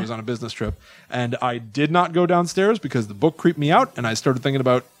though. Yeah. I was on a business trip, and I did not go downstairs because the book creeped me out, and I started thinking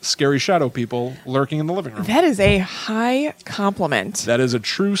about scary shadow people lurking in the living room. That is a high compliment. That is a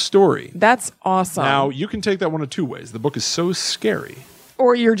true story. That's awesome. Now, you can take that one of two ways. The book is so scary.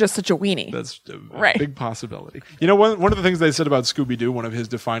 Or you're just such a weenie. That's a Right. big possibility. You know, one of the things they said about Scooby-Doo, one of his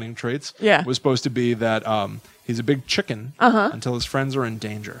defining traits, Yeah. was supposed to be that he's a big chicken until his friends are in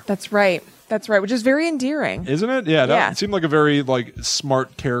danger. That's right. That's right, which is very endearing. Isn't it? Yeah, that Yeah. seemed like a very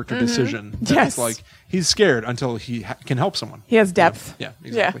smart character decision. That Yes. it's like he's scared until he can help someone. He has depth. Yeah,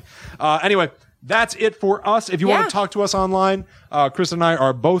 exactly. Anyway, that's it for us. If you want Yeah. to talk to us online, Chris and I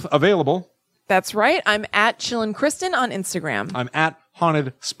are both available. That's right. I'm at Chillin' Kristen on Instagram. I'm at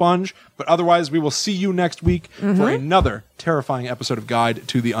Haunted Sponge, but otherwise we will see you next week for another terrifying episode of Guide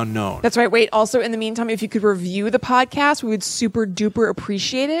to the Unknown. That's right. Wait, also in the meantime, if you could review the podcast, we would super duper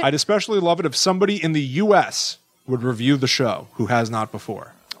appreciate it. I'd especially love it if somebody in the U.S. would review the show who has not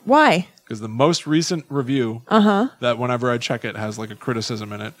before. Why? because the most recent review that whenever I check it has like a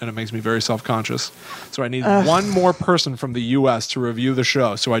criticism in it, and it makes me very self-conscious. So I need one more person from the U.S. to review the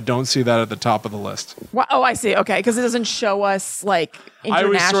show, so I don't see that at the top of the list. Well, oh, I see. Okay, because it doesn't show us like international. I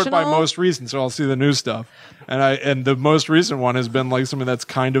always sort by most recent, so I'll see the new stuff. And the most recent one has been like something that's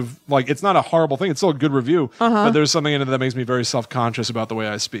kind of like, it's not a horrible thing. It's still a good review, but there's something in it that makes me very self-conscious about the way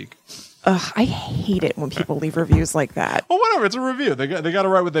I speak. Ugh, I hate it when people leave reviews like that. Well, whatever. It's a review. They got to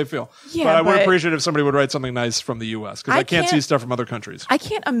write what they feel. Yeah, but I would appreciate if somebody would write something nice from the U.S. because I can't see stuff from other countries. I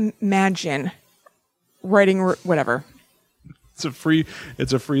can't imagine writing whatever. It's a free,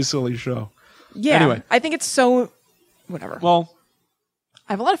 silly show. Yeah. Anyway. I think it's so whatever. Well,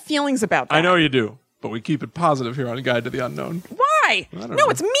 I have a lot of feelings about that. I know you do, but we keep it positive here on A Guide to the Unknown. Why? No,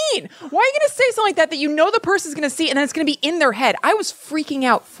 it's mean. Why are you going to say something like that you know the person's going to see and then it's going to be in their head? I was freaking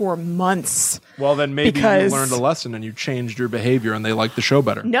out for months. Well, then maybe you learned a lesson and you changed your behavior and they liked the show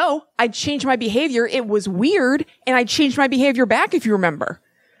better. No, I changed my behavior. It was weird, and I changed my behavior back, if you remember.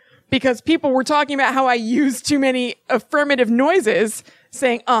 Because people were talking about how I used too many affirmative noises,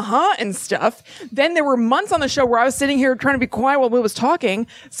 saying and stuff. Then there were months on the show where I was sitting here trying to be quiet while Will was talking.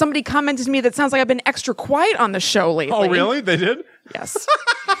 Somebody commented to me that sounds like I've been extra quiet on the show lately. Oh, really? They did? Yes.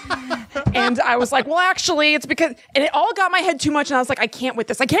 And I was like, well, actually, it's because... And it all got my head too much, and I was like, I can't with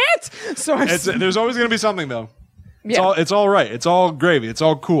this. I can't! So there's always going to be something, though. Yeah. It's all right. It's all gravy. It's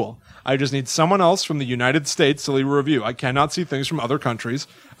all cool. I just need someone else from the United States to leave a review. I cannot see things from other countries.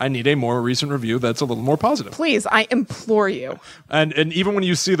 I need a more recent review that's a little more positive. Please, I implore you. And even when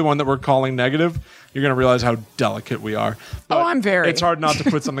you see the one that we're calling negative, you're going to realize how delicate we are. But I'm very. It's hard not to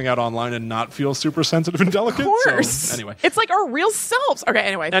put something out online and not feel super sensitive and delicate. Of course. So, anyway. It's like our real selves. Okay,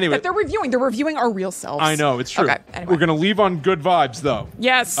 anyway. That they're reviewing our real selves. I know, it's true. Okay, anyway. We're going to leave on good vibes, though.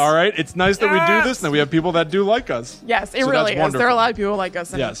 Yes. All right? It's nice that we do this and that we have people that do like us. Yes, it really is. Wonderful. There are a lot of people like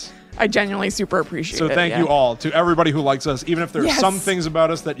us. And yes. I genuinely super appreciate it. So thank you all to everybody who likes us, even if there are some things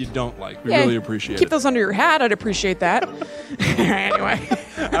about us that you don't like. We really appreciate it. Keep those under your hat. I'd appreciate that. Anyway.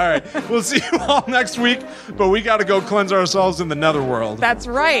 All right. We'll see you all next week, but we got to go cleanse ourselves in the netherworld. That's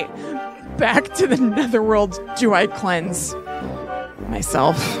right. Back to the netherworld do I cleanse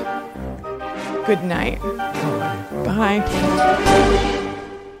myself. Good night. Bye.